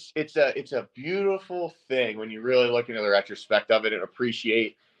 And it's a beautiful thing when you really look into the retrospect of it and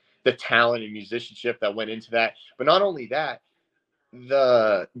appreciate the talent and musicianship that went into that. But not only that,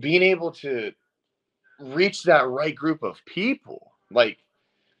 the being able to reach that right group of people, like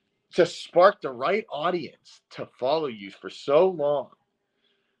to spark the right audience to follow you for so long.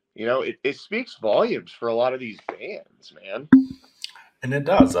 You know, it speaks volumes for a lot of these bands, man. And it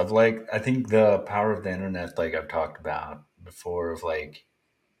does. I've like I think the power of the internet, like I've talked about before, of like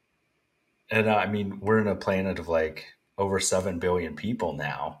and I mean, we're in a planet of like over 7 billion people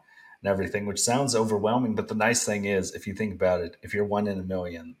now and everything, which sounds overwhelming. But the nice thing is, if you think about it, if you're one in a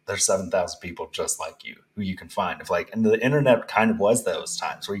million, there's 7,000 people just like you who you can find. If like, and the internet kind of was those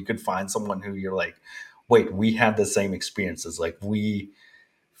times where you could find someone who you're like, wait, we have the same experiences. Like, we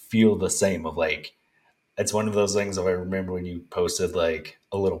feel the same of like, it's one of those things that I remember when you posted like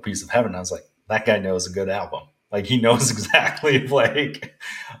a little piece of heaven. I was like, that guy knows a good album. Like he knows exactly like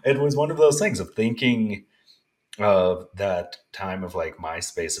it was one of those things of thinking of that time of like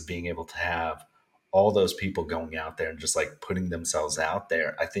MySpace of being able to have all those people going out there and just like putting themselves out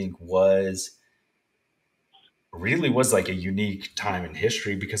there, I think was like a unique time in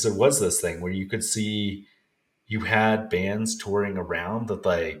history because it was this thing where you could see you had bands touring around that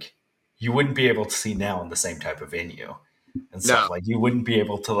like you wouldn't be able to see now in the same type of venue and No, stuff. Like you wouldn't be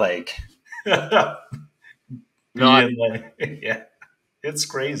able to like no, be in like yeah, it's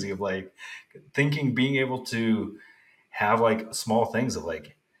crazy of like thinking being able to have like small things of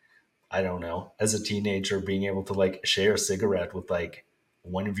like I don't know, as a teenager being able to like share a cigarette with like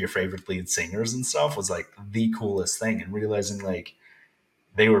one of your favorite lead singers and stuff was like the coolest thing, and realizing like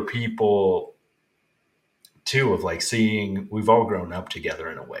they were people too of like seeing we've all grown up together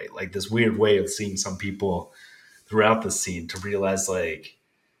in a way, like this weird way of seeing some people throughout the scene to realize like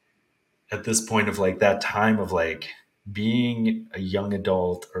at this point of like that time of like being a young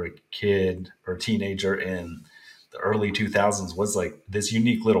adult or a kid or a teenager in the early 2000s was like this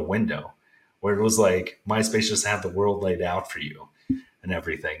unique little window where it was like MySpace just had the world laid out for you and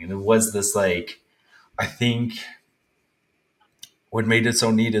everything. And it was this like, I think what made it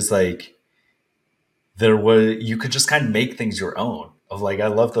so neat is like there was you could just kind of make things your own. Of like I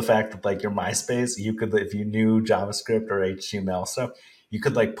love the fact that like your MySpace, you could if you knew JavaScript or HTML stuff, you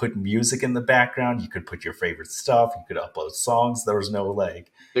could like put music in the background, you could put your favorite stuff, you could upload songs. There was no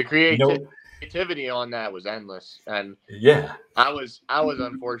like the no creativity on that was endless, and yeah. I was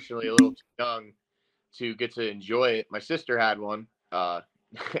unfortunately a little too young to get to enjoy it. My sister had one,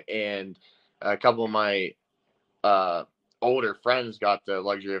 and a couple of my uh, older friends got the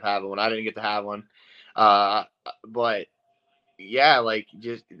luxury of having one. I didn't get to have one, uh, but yeah, like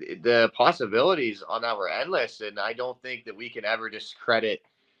just the possibilities on that were endless, and I don't think that we can ever discredit.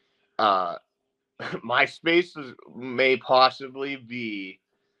 Uh, MySpace may possibly be,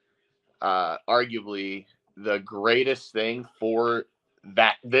 arguably, the greatest thing for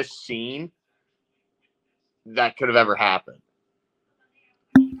this scene that could have ever happened.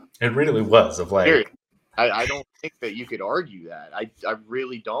 It really was of Period. like I don't think that you could argue that. I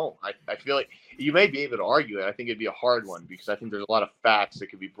really don't. I feel like you may be able to argue it. I think it'd be a hard one because I think there's a lot of facts that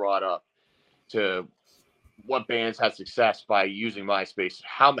could be brought up to what bands had success by using MySpace.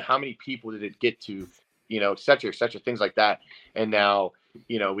 How many people did it get to, et cetera, things like that. And now,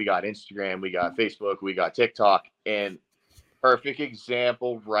 we got Instagram, we got Facebook, we got TikTok, and perfect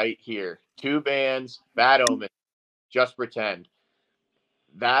example right here. Two bands, Bad Omen, Just Pretend.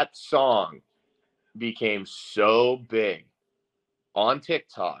 That song became so big on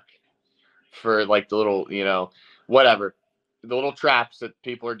TikTok for like the little, whatever, the little traps that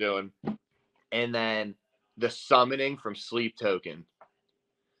people are doing. And then the summoning from Sleep Token.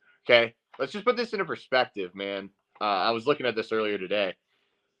 Okay. Let's just put this into perspective, man. I was looking at this earlier today.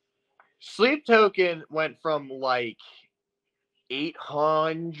 Sleep Token went from like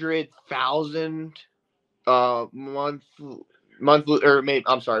 800,000 monthly, or maybe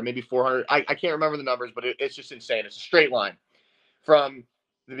I'm sorry, maybe 400. I can't remember the numbers, but it's just insane. It's a straight line from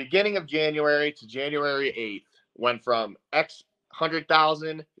the beginning of January to January 8th. Went from X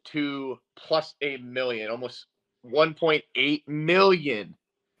 100,000 to plus a million, almost 1.8 million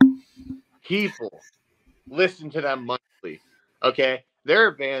people listen to them monthly. Okay, they're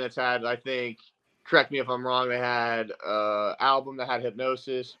a band that's had, I think, correct me if I'm wrong, they had an album that had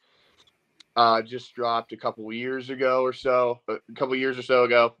Hypnosis, just dropped a couple years or so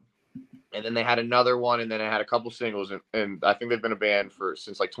ago, and then they had another one, and then they had a couple singles, and I think they've been a band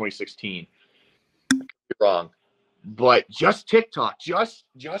since like 2016. You're wrong, but just TikTok, just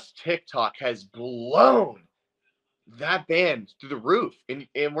TikTok has blown that band through the roof, and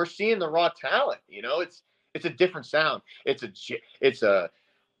we're seeing the raw talent. It's a different sound. It's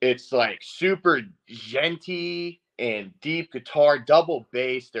like super genty and deep guitar, double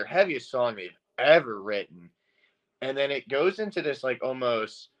bass, their heaviest song they've ever written. And then it goes into this like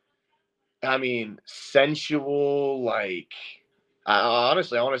almost, I mean, sensual, like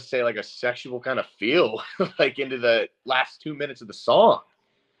honestly, I want to say like a sexual kind of feel, like into the last 2 minutes of the song.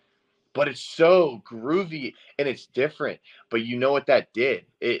 But it's so groovy and it's different. But you know what that did?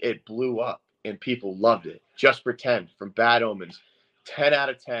 It blew up and people loved it. Just Pretend from Bad Omens, 10 out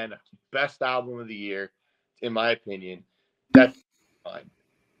of 10, best album of the year, in my opinion. That's fine.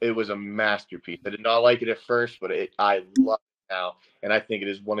 It was a masterpiece. I did not like it at first, but I love it now, and I think it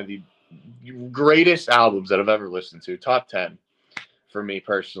is one of the greatest albums that I've ever listened to. Top 10 for me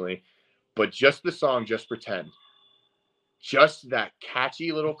personally. But just the song, Just Pretend, just that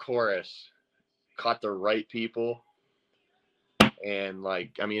catchy little chorus caught the right people, and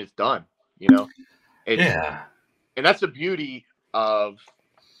like, I mean, it's done. You know, it's yeah. and that's the beauty of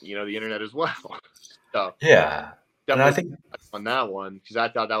the internet as well. So Yeah. And I definitely think on that one because I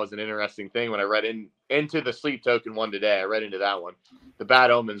thought that was an interesting thing when I read into the Sleep Token one today. I read into that one. The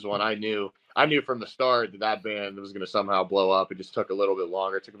Bad Omens one, I knew from the start that band was going to somehow blow up. It just took a little bit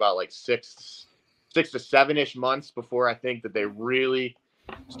longer. It took about like 6 to 7-ish months before I think that they really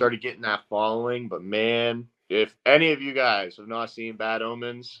started getting that following. But man, if any of you guys have not seen Bad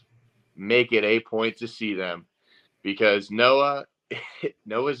Omens, make it a point to see them because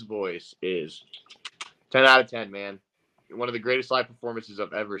Noah's voice is 10 out of 10, man. One of the greatest live performances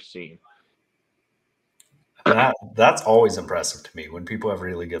I've ever seen. that's always impressive to me when people have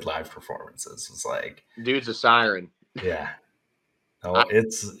really good live performances. It's like, Dude's a siren. yeah, I, oh,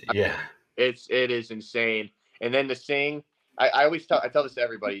 it's yeah, it is insane. And then to sing, I always tell this to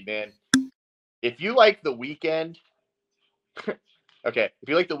everybody, man. If you like The Weeknd, okay, if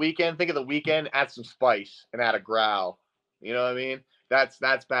you like The Weeknd, think of The Weeknd, add some spice and add a growl. You know what I mean? That's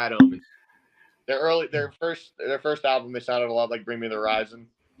Bad Omens. Their first album, they sounded a lot like Bring Me the Horizon,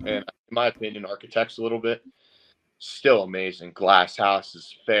 and in my opinion, Architects a little bit. Still amazing. Glass House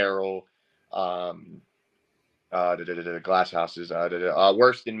is feral. Glass House is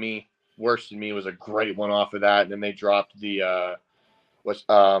Worse Than Me. Worse Than Me was a great one off of that. And then they dropped the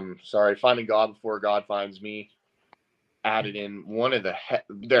Finding God Before God Finds Me. Added in one of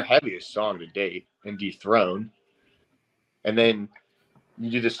their heaviest song to date, in Dethrone. And then you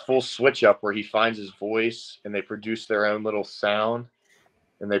do this full switch up where he finds his voice and they produce their own little sound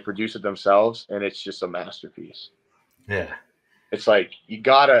and they produce it themselves, and it's just a masterpiece. yeah. It's like you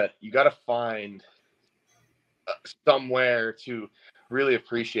gotta find somewhere to really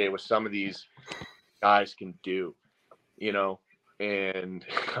appreciate what some of these guys can do, you know. And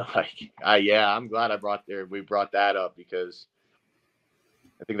I'm glad we brought that up because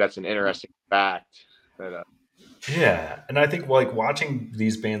I think that's an interesting fact that Yeah, and I think like watching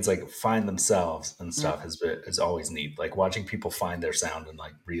these bands like find themselves and stuff is always neat. Like watching people find their sound and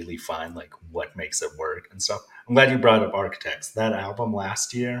like really find like what makes it work and stuff. I'm glad you brought up Architects. That album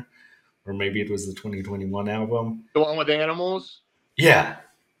last year, or maybe it was the 2021 album. the one with animals. Yeah,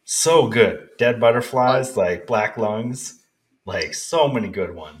 so good. Dead Uh, Butterflies, like Black Lungs, like so many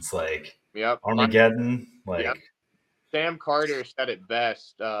good ones. Like yep, Armageddon, yep. like Sam Carter said it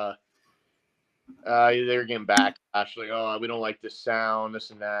best. They were getting back. Actually, oh, we don't like this sound, this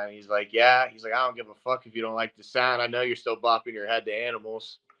and that. And he's like, yeah. He's like, I don't give a fuck if you don't like the sound. I know you're still bopping your head to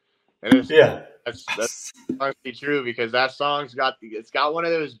animals, and yeah. that's honestly true because that song's got one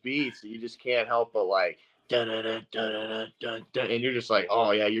of those beats that you just can't help but like. Dun, dun, dun, dun, dun, dun, dun, and you're just like,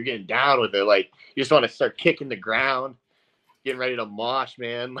 oh yeah, you're getting down with it. Like you just want to start kicking the ground, getting ready to mosh,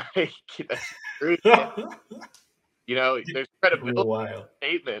 man. Like that's true. You know, there's Real credibility wild.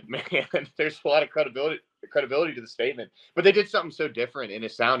 statement, man. There's a lot of credibility to the statement. But they did something so different and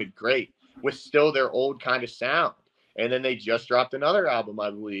it sounded great with still their old kind of sound. And then they just dropped another album, I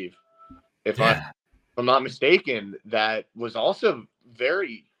believe, if Yeah. I'm not mistaken, that was also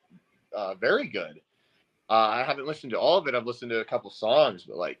very very good. I haven't listened to all of it. I've listened to a couple songs,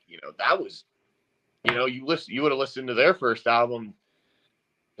 but like, that was, you would have listened to their first album.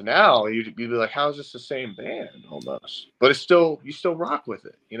 So now you'd be like, how is this the same band almost? But you still rock with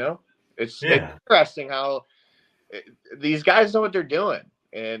it, It's Yeah. interesting how these guys know what they're doing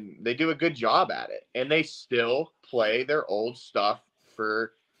and they do a good job at it. And they still play their old stuff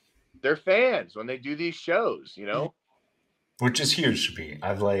for their fans when they do these shows. Which is huge to me.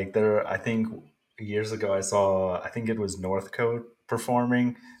 I think years ago I saw, I think it was Northcote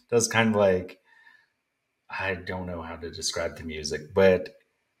performing. Does kind of like, I don't know how to describe the music, but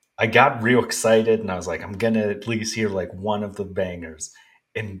I got real excited and I was like, I'm gonna at least hear like one of the bangers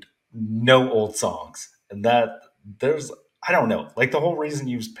and no old songs. And that there's, I don't know, like the whole reason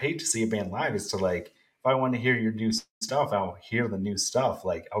you paid to see a band live is to like, if I want to hear your new stuff, I'll hear the new stuff.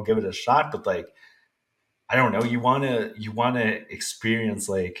 Like I'll give it a shot, but like I don't know, you wanna experience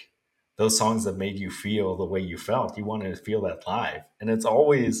like those songs that made you feel the way you felt. You want to feel that live. And it's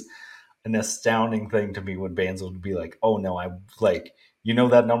always an astounding thing to me when bands will be like, "Oh no, I like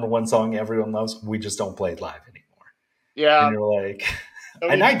that number one song everyone loves. We just don't play it live anymore." And Yeah, you're like,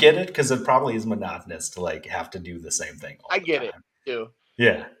 don't and even, I get it because it probably is monotonous to like have to do the same thing all I the get it time. too.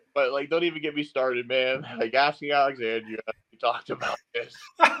 Yeah, But like, don't even get me started, man. Like asking Alexandria, we talked about this.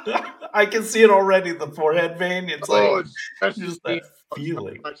 I can see it already. The forehead vein. It's Oh, like it stresses just me that out so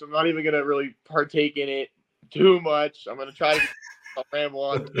feeling. much. I'm not even gonna really partake in it too much. I'm gonna try to I'll ramble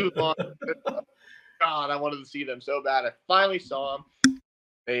on too long. God, I wanted to see them so bad. I finally saw them.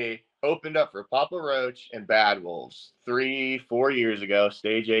 They opened up for Papa Roach and Bad Wolves 3-4 years ago.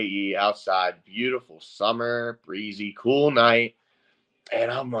 Stage AE outside, beautiful summer, breezy, cool night.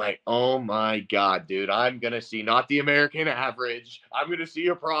 And I'm like, oh my God, dude, I'm going to see not the American average. I'm going to see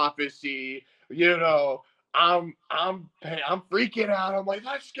a prophecy. You know, I'm freaking out. I'm like,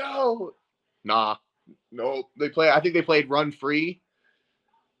 let's go. Nah, no, I think they played Run Free.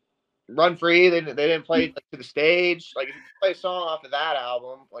 Run Free. They didn't play like, to the stage. Like, if you play a song off of that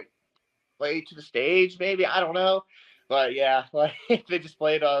album, like, play to the stage, maybe. I don't know. But yeah, like, they just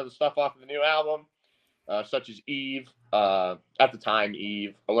played the stuff off of the new album. Such as Eve, at the time,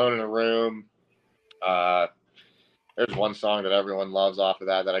 Eve, Alone in a Room. There's one song that everyone loves off of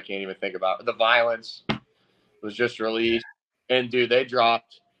that I can't even think about. The Violence was just released. And dude, they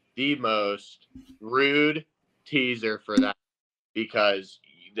dropped the most rude teaser for that because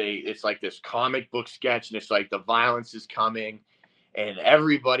it's like this comic book sketch and it's like the violence is coming and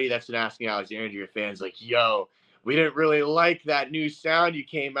everybody that's been asking Alexandria fans like, yo, we didn't really like that new sound you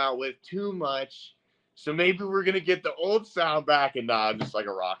came out with too much. So maybe we're gonna get the old sound back, and just like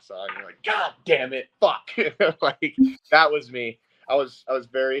a rock song. You're like, God damn it, fuck! Like that was me. I was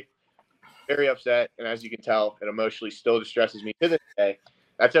very very upset, and as you can tell, it emotionally still distresses me to this day.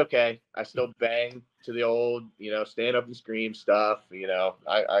 That's okay. I still bang to the old, stand up and scream stuff.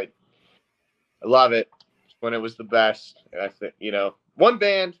 I love it when it was the best. And I think, one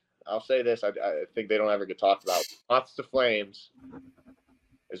band, I'll say this, I think they don't ever get talked about. Moths to Flames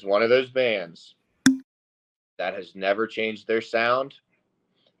is one of those bands that has never changed their sound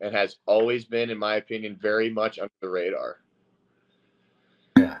and has always been, in my opinion, very much under the radar.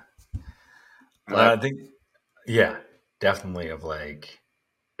 Yeah. I think, yeah, definitely of like,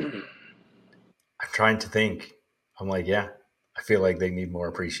 I'm trying to think. I'm like, yeah, I feel like they need more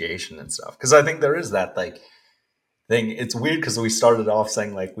appreciation and stuff. Because I think there is that like thing. It's weird because we started off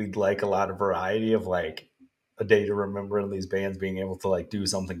saying like we'd like a lot of variety of like a day to remember in these bands being able to like do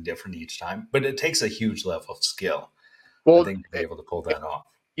something different each time. But it takes a huge level of skill, I Well, think, to be able to pull that off.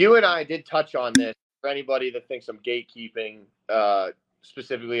 you and I did touch on this. For anybody that thinks I'm gatekeeping,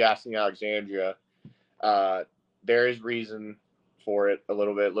 specifically asking Alexandria, uh, there is reason for it. A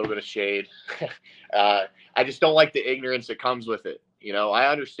little bit of shade. I just don't like the ignorance that comes with it. I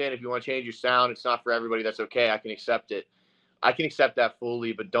understand if you want to change your sound, it's not for everybody. That's okay. I can accept it. I can accept that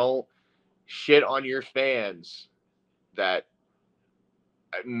fully, but don't shit on your fans that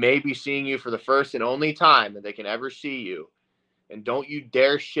may be seeing you for the first and only time that they can ever see you. And don't you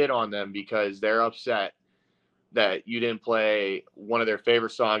dare shit on them because they're upset that you didn't play one of their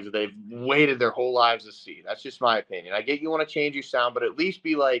favorite songs that they've waited their whole lives to see. That's just my opinion. I get you want to change your sound, but at least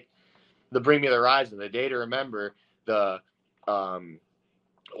be like the Bring Me the Horizon, the Day to Remember, the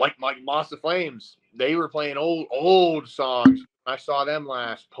like Moss of Flames. They were playing old songs. I saw them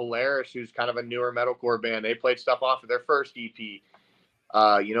last. Polaris, who's kind of a newer metalcore band, they played stuff off of their first EP.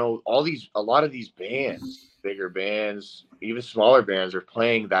 A lot of these bands, bigger bands, even smaller bands, are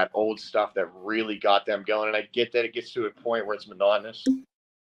playing that old stuff that really got them going. And I get that it gets to a point where it's monotonous,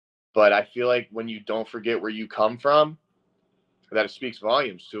 but I feel like when you don't forget where you come from, that it speaks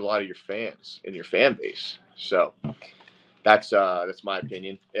volumes to a lot of your fans and your fan base. So that's my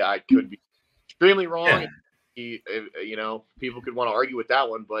opinion. Yeah, I could be extremely wrong. Yeah. People could want to argue with that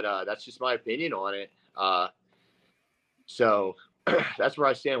one, but that's just my opinion on it. So that's where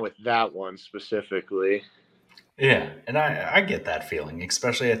I stand with that one specifically. Yeah, and I get that feeling.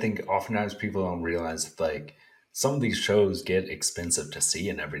 Especially, I think oftentimes people don't realize that like some of these shows get expensive to see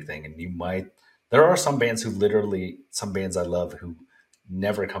and everything, and you might. There are some bands who literally, some bands I love who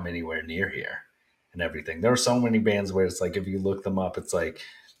never come anywhere near here, and everything. There are so many bands where it's like if you look them up, it's like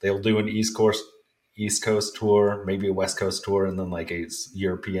they'll do an East Coast tour, maybe a West Coast tour, and then like a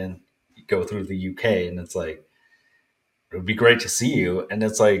European go through the UK, and it's like it would be great to see you, and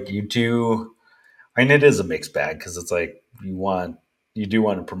it's like you do. I mean, it is a mixed bag because it's like you do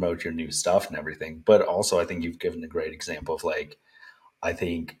want to promote your new stuff and everything, but also I think you've given a great example of like I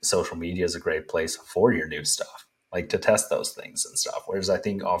think social media is a great place for your new stuff, like to test those things and stuff. Whereas I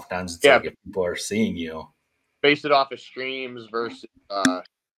think oftentimes it's Yeah, like if people are seeing you, base it off of streams versus,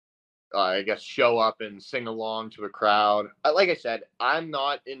 I guess, show up and sing along to a crowd. Like I said, I'm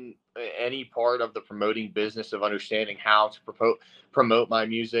not in any part of the promoting business of understanding how to promote my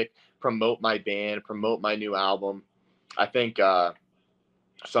music, promote my band, promote my new album. I think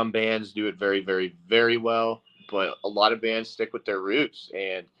some bands do it very, very, very well, but a lot of bands stick with their roots,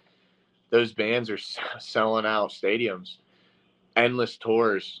 and those bands are selling out stadiums, endless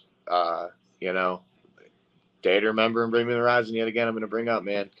tours. You know, Day to Remember and Bring Me the Horizon yet again. I'm going to bring up,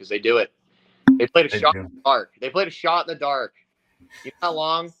 man, because they do it. They played a they shot do in the dark. They played a shot in the dark. You know how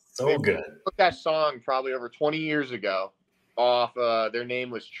long they so good. took that song? Probably over 20 years ago. Off their name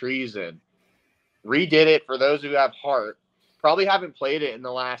was Treason. Redid it for those who have heart. probably haven't played it in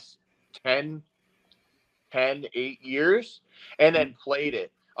the last 10, 8 years, and then played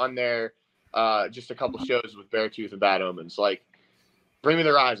it on their just a couple shows with Beartooth and Bad Omens. Like Bring Me the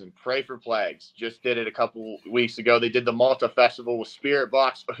Horizon, Pray for Plagues. Just did it a couple weeks ago. They did the Malta Festival with Spirit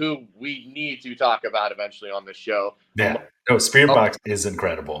Box, who we need to talk about eventually on this show. Yeah. No, Spirit A Box is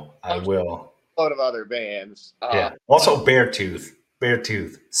incredible. I will. load of other bands. Yeah. Also, Beartooth.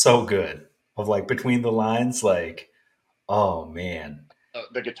 Beartooth. So good. Of like between the lines, like, oh man.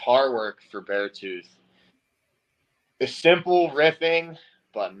 The guitar work for Beartooth. The simple riffing,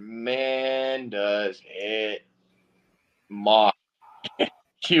 but man, does it mock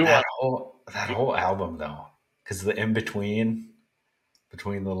you That on whole album though. Because the in between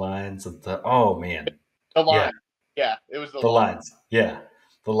the lines of the oh man. the Yeah. line. Yeah, it was the The line. lines. Yeah.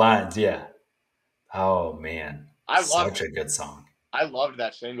 The lines, yeah. Oh man. I loved Such a good song. I loved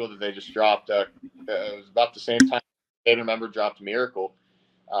that single that they just dropped. It was about the same time I remember dropped Miracle,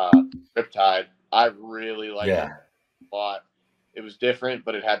 Riptide. I really liked that Yeah. a lot. It was different,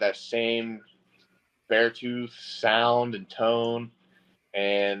 but it had that same Beartooth sound and tone.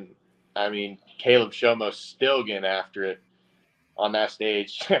 And I mean, Caleb Shomo's still getting after it on that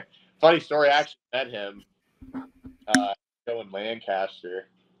stage. Funny story, I actually met him in Lancaster,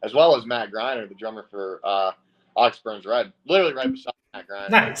 as well as Matt Griner, the drummer for Oxburns Red, literally right beside Matt Griner,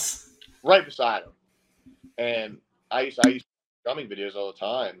 Nice. right beside him. And I used drumming videos all the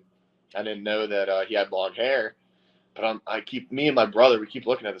time. I didn't know that he had long hair, but me and my brother, we keep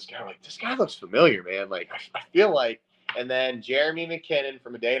looking at this guy. We're like, this guy looks familiar, man. Like I feel like. And then Jeremy McKinnon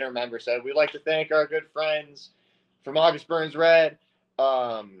from A Day to Remember said, we'd like to thank our good friends from August Burns Red.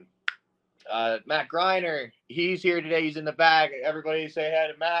 Matt Griner, he's here today. He's in the back. Everybody say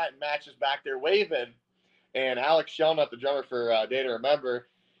hi to Matt. And Matt's just back there waving. And Alex Shelnutt, the drummer for Day to Remember,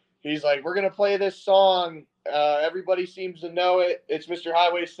 he's like, we're going to play this song. Everybody seems to know it. It's Mr.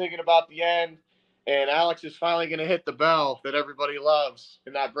 Highway's Thinking About the End. And Alex is finally going to hit the bell that everybody loves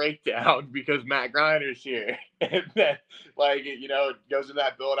in that breakdown because Matt Griner's here. And then, like, it goes in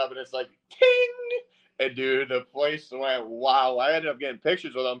that build up and it's like, ting! And dude, the place went, wow. I ended up getting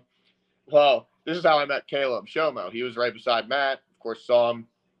pictures with him. Well, this is how I met Caleb Shomo. He was right beside Matt. Of course, saw him.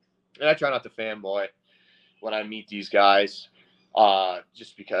 And I try not to fanboy when I meet these guys,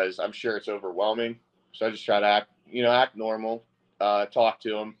 just because I'm sure it's overwhelming. So I just try to act normal, talk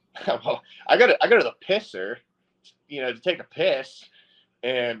to them. Well, I go to the pisser, to take a piss,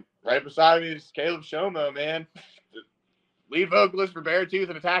 and right beside me is Caleb Shomo, man, lead vocalist for Beartooth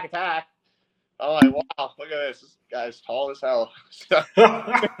and Attack Attack. I'm like, wow, look at this. This guy's tall as hell.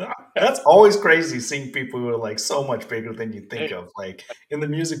 That's always crazy seeing people who are like so much bigger than you think of. Like in the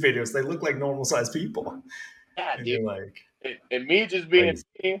music videos, they look like normal sized people. Yeah, And dude. you're like, And me just being crazy.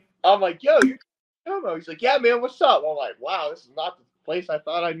 me, I'm like, yo, you're Shomo. He's like, yeah, man, what's up? I'm like, wow, this is not the place I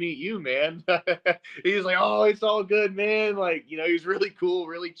thought I'd meet you, man. He's like, oh, it's all good, man. Like, he's really cool,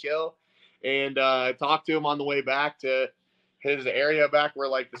 really chill. And I talked to him on the way back to his area back where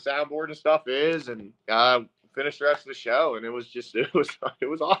like the soundboard and stuff is, and finished the rest of the show. And it was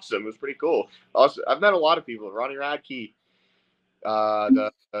awesome. It was pretty cool. Also, I've met a lot of people. Ronnie Radke,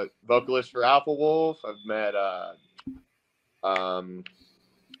 the vocalist for Alpha Wolf. I've met I'm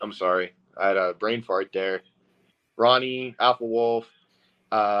sorry, I had a brain fart there. Ronnie, Alpha Wolf,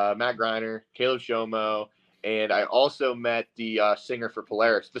 Matt Griner, Caleb Shomo, and I also met the singer for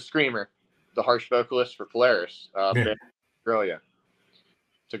Polaris, the screamer, the harsh vocalist for Polaris, Yeah. Australia.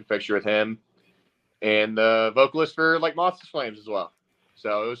 Took a picture with him, and the vocalist for like Moths to Flames as well.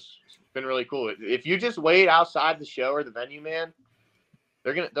 So it's been really cool. If you just wait outside the show or the venue, man,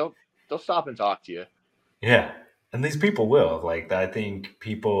 they'll stop and talk to you. Yeah. And these people will. Like, I think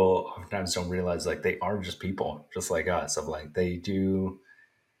people oftentimes don't realize like they are just people, just like us. Of like they do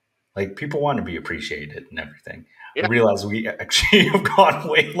like people want to be appreciated and everything. I Yeah. realize we actually have gone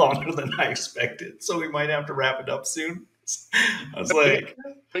way longer than I expected. So we might have to wrap it up soon. I was like,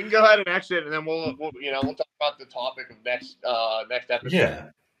 We can go ahead and exit, and then we'll talk about the topic of next episode. yeah.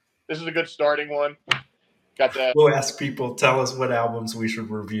 This is a good starting one. Got that. We'll ask people, tell us what albums we should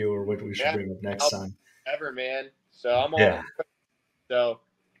review or what we should bring up next time. Ever, man. So I'm all. Yeah. So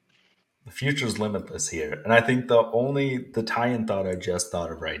The future's limitless here. And I think the tie-in thought I just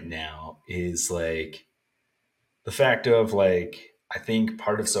thought of right now is like the fact of like I think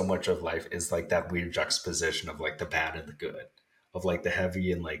part of so much of life is like that weird juxtaposition of like the bad and the good, of like the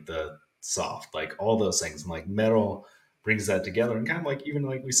heavy and like the soft, like all those things. And like metal brings that together. And kind of like even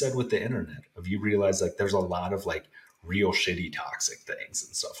like we said with the internet, of you realize like there's a lot of like real shitty toxic things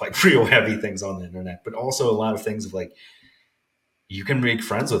and stuff, like real heavy things on the internet, but also a lot of things of like you can make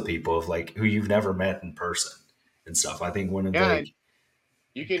friends with people of like who you've never met in person and stuff. I think one of Yeah, and like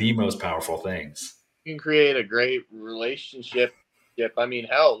you the most powerful things. can create a great relationship. I mean,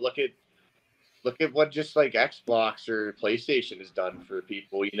 hell, look at what just like Xbox or PlayStation has done for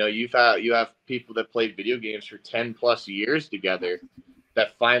people. You know, you have people that played video games for 10+ years together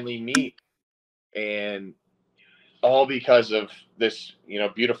that finally meet, and all because of this, you know,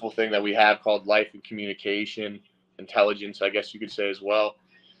 beautiful thing that we have called life and communication, intelligence, I guess you could say as well.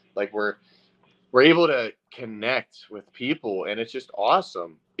 Like we're able to connect with people, and it's just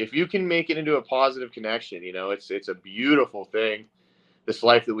awesome. If you can make it into a positive connection, you know, it's a beautiful thing. This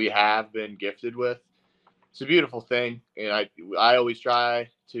life that we have been gifted with, it's a beautiful thing, and I always try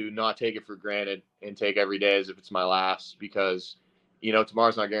to not take it for granted and take every day as if it's my last, because you know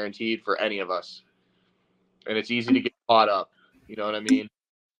tomorrow's not guaranteed for any of us, and it's easy to get caught up. You know what I mean?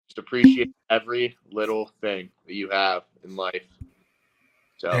 Just appreciate every little thing that you have in life.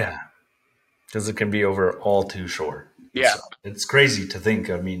 So Yeah, because it can be over all too short. yeah, It's crazy to think.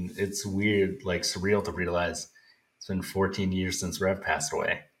 I mean, it's weird, like surreal to realize it's been 14 years since Rev passed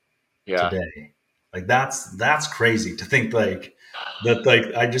away yeah. today. Like that's crazy to think like that.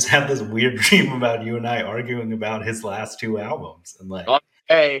 Like I just had this weird dream about you and I arguing about his last two albums, and On like the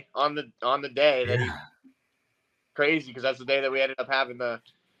day, on the day that he yeah, crazy, because that's the day that we ended up having the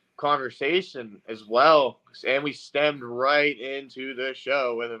conversation as well, and we stemmed right into the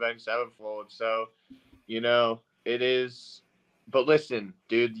show with Avenged Sevenfold. So you know it is. But listen,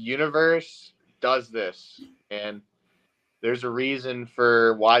 dude, the universe does this, and there's a reason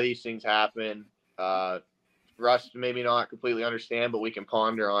for why these things happen. For us to maybe not completely understand, but we can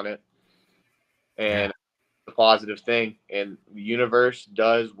ponder on it, yeah, and a positive thing. And the universe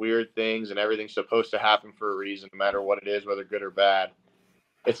does weird things, and everything's supposed to happen for a reason, no matter what it is, whether good or bad.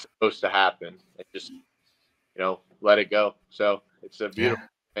 It's supposed to happen. It just, you know, let it go. So it's a beautiful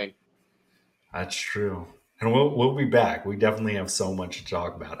yeah. thing. That's true. And we'll be back. We definitely have so much to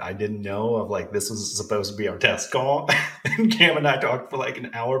talk about. I didn't know of like this was supposed to be our test call. And Cam and I talked for like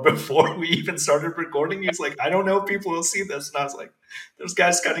an hour before we even started recording. He's like, I don't know if people will see this. And I was like, there's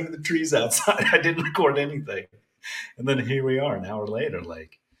guys cutting the trees outside. I didn't record anything. And then here we are an hour later.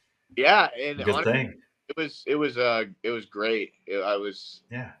 Like, Yeah, and good honestly, thing. it was great. I was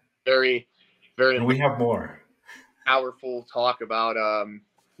Yeah. very very And we have more. powerful talk about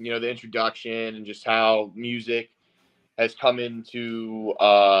you know, the introduction and just how music has come into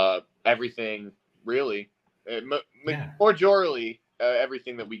everything, really. Yeah. Majorly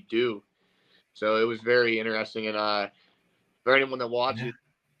everything that we do. So it was very interesting, and for anyone that Yeah. watches,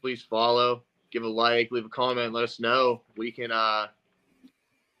 please follow, give a like, leave a comment, let us know. We can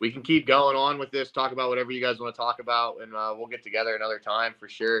keep going on with this, talk about whatever you guys want to talk about, and we'll get together another time for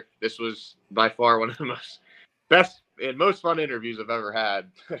sure. This was by far one of the most best and most fun interviews I've ever had.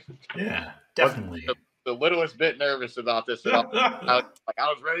 Yeah. Was Definitely. the littlest bit nervous about this at all. I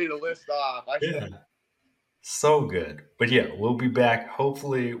was ready to list off. I should. Yeah. So good. But yeah, we'll be back.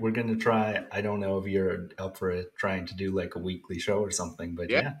 Hopefully, we're going to try. I don't know if you're up for it, trying to do like a weekly show or something,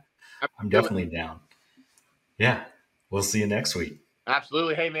 but Yeah, yeah, I'm absolutely, definitely down. Yeah. We'll see you next week.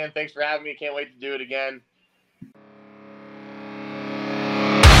 absolutely. Hey man, thanks for having me. Can't wait to do it again.